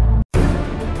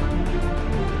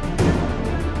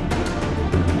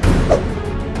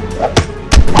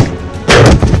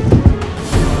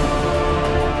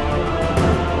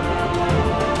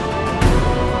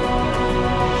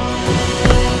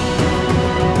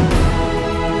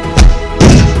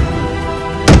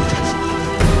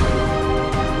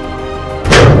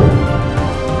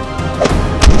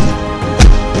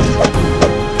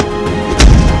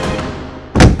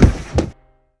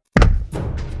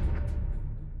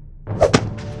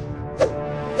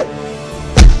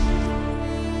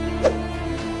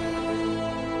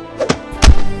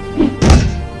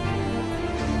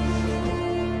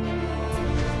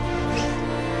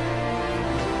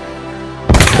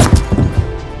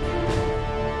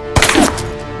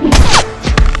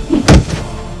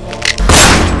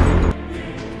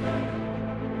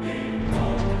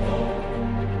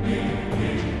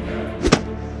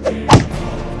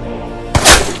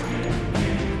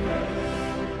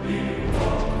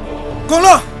 con lo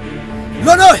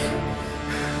ơi.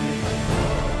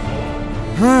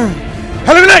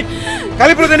 Hello này,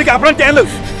 kali perlu ni kapan cek lu?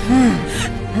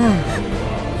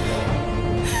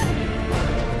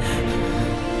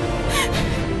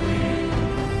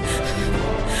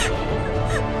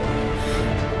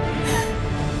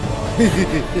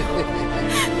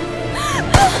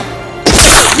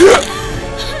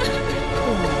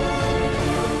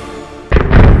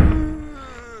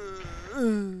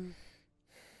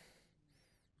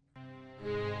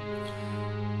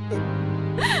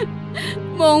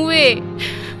 Mong Wei.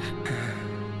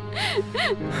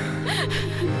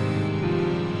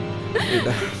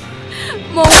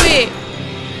 Mong Wei.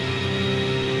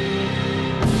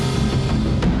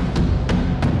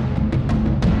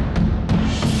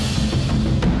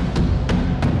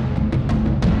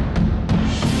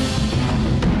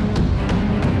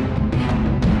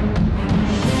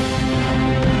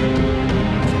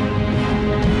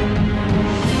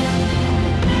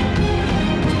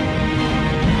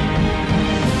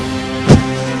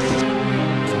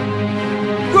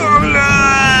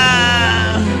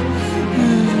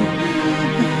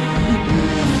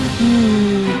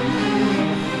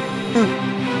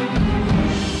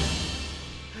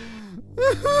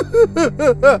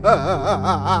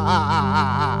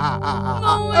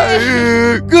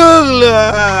 Cưng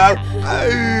là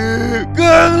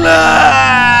cưng là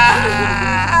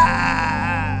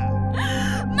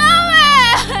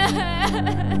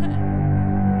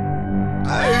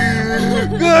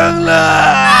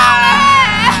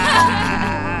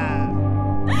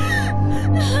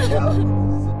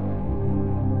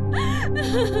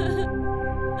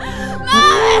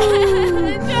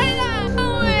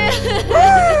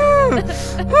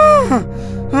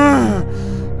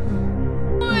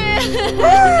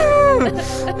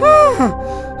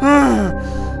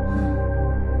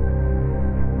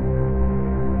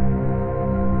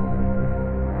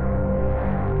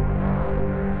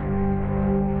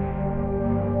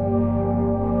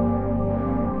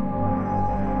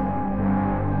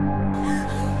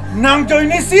Nang chơi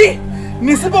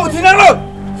ni si bau thi nang lo.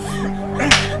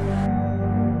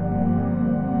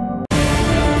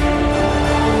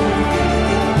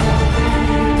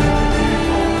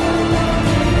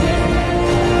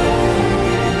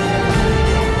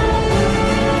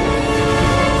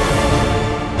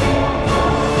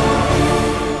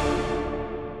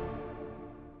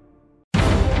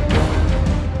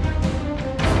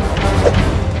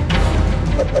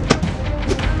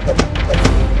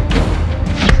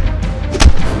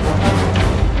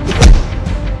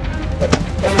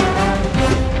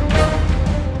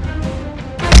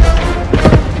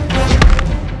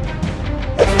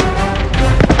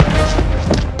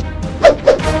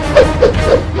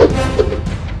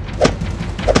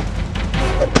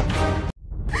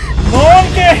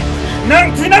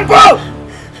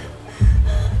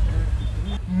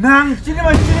 Nang sini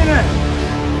mas sini ne.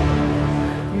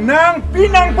 Nang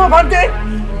pinang po bante.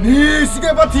 Ni sige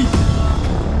pati.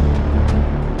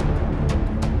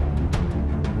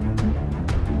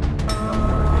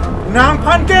 Nang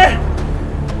panke.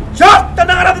 Chop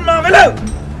tanang arat mamelo.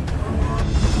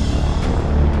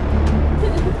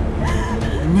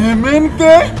 Nimen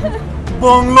ke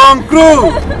bonglong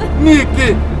kru. Ni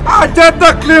ke aja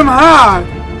taklim ha.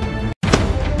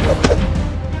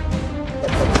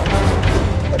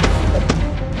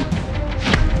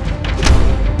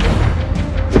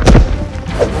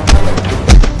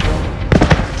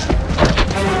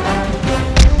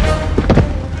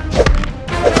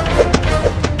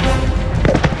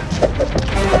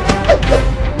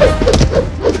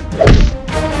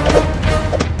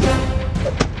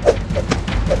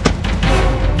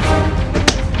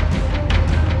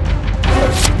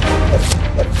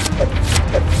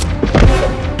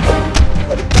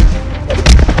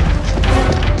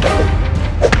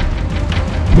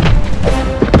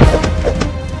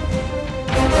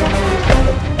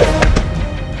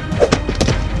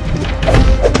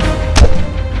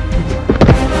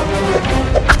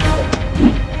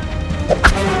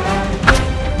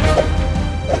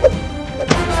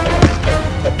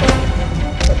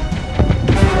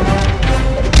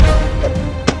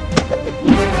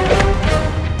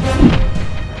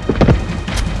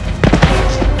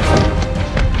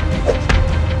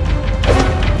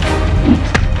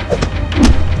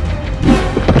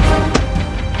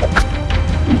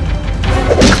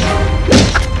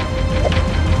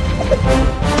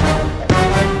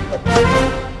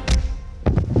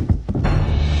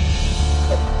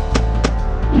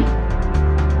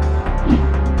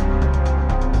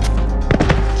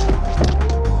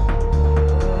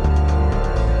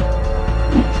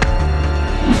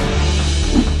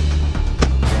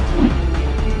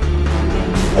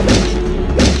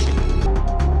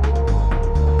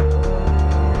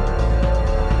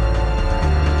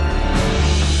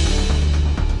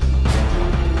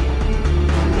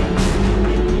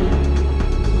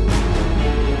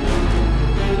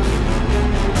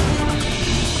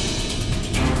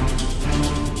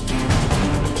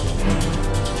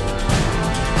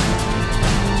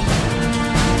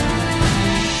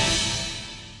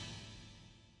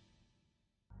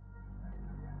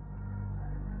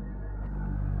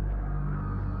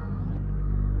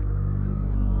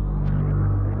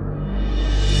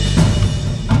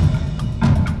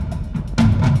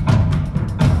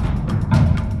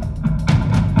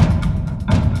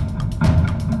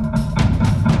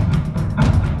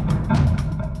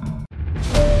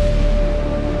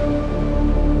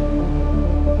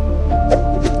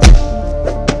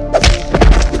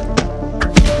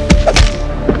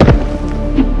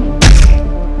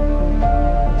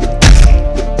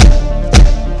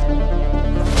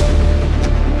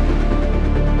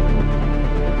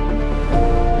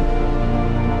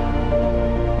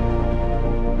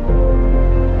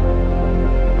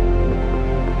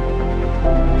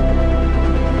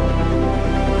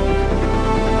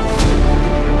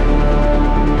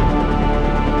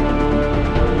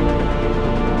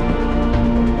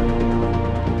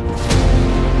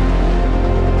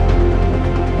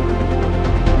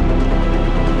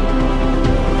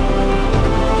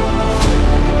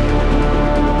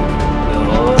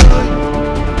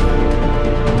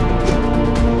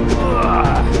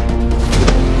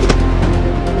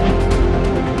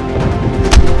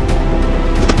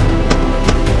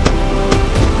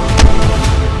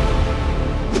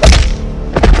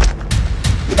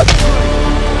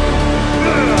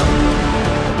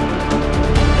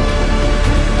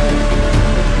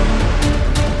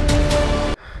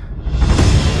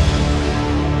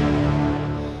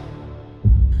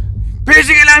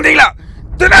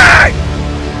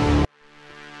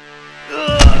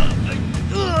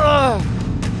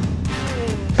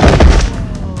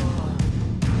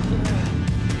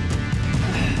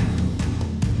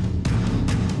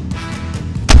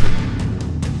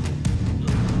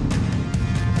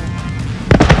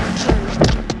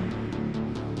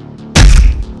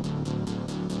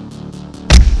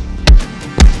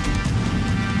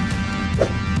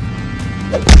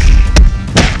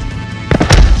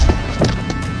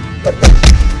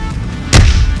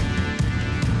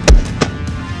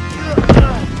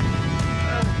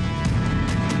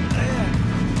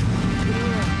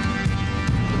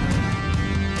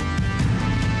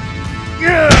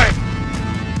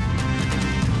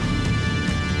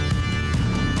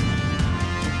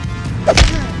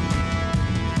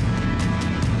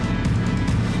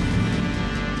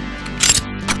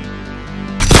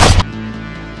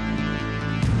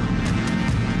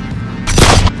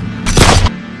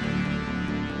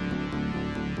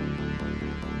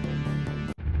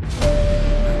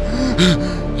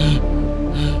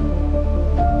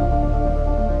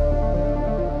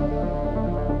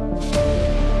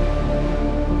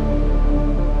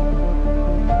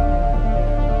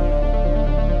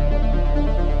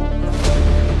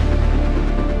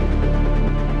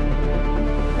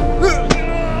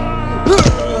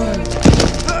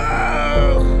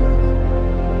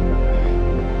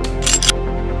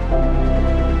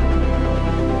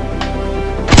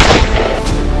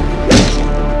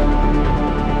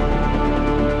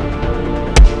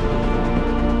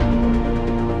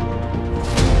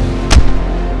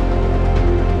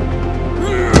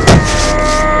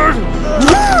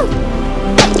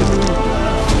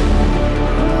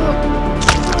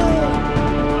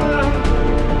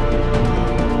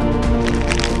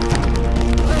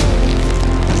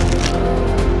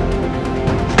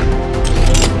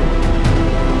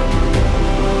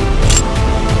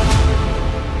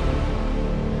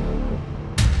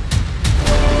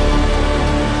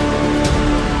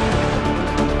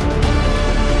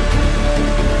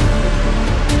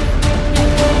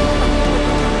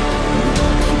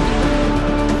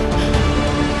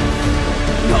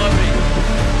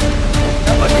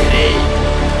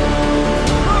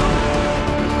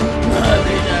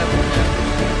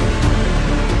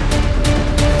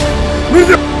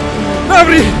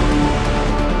 Nabri!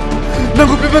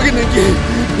 Nanggupi bagin lagi.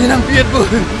 Ninang piat po.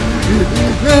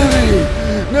 Nabri!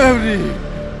 Nabri!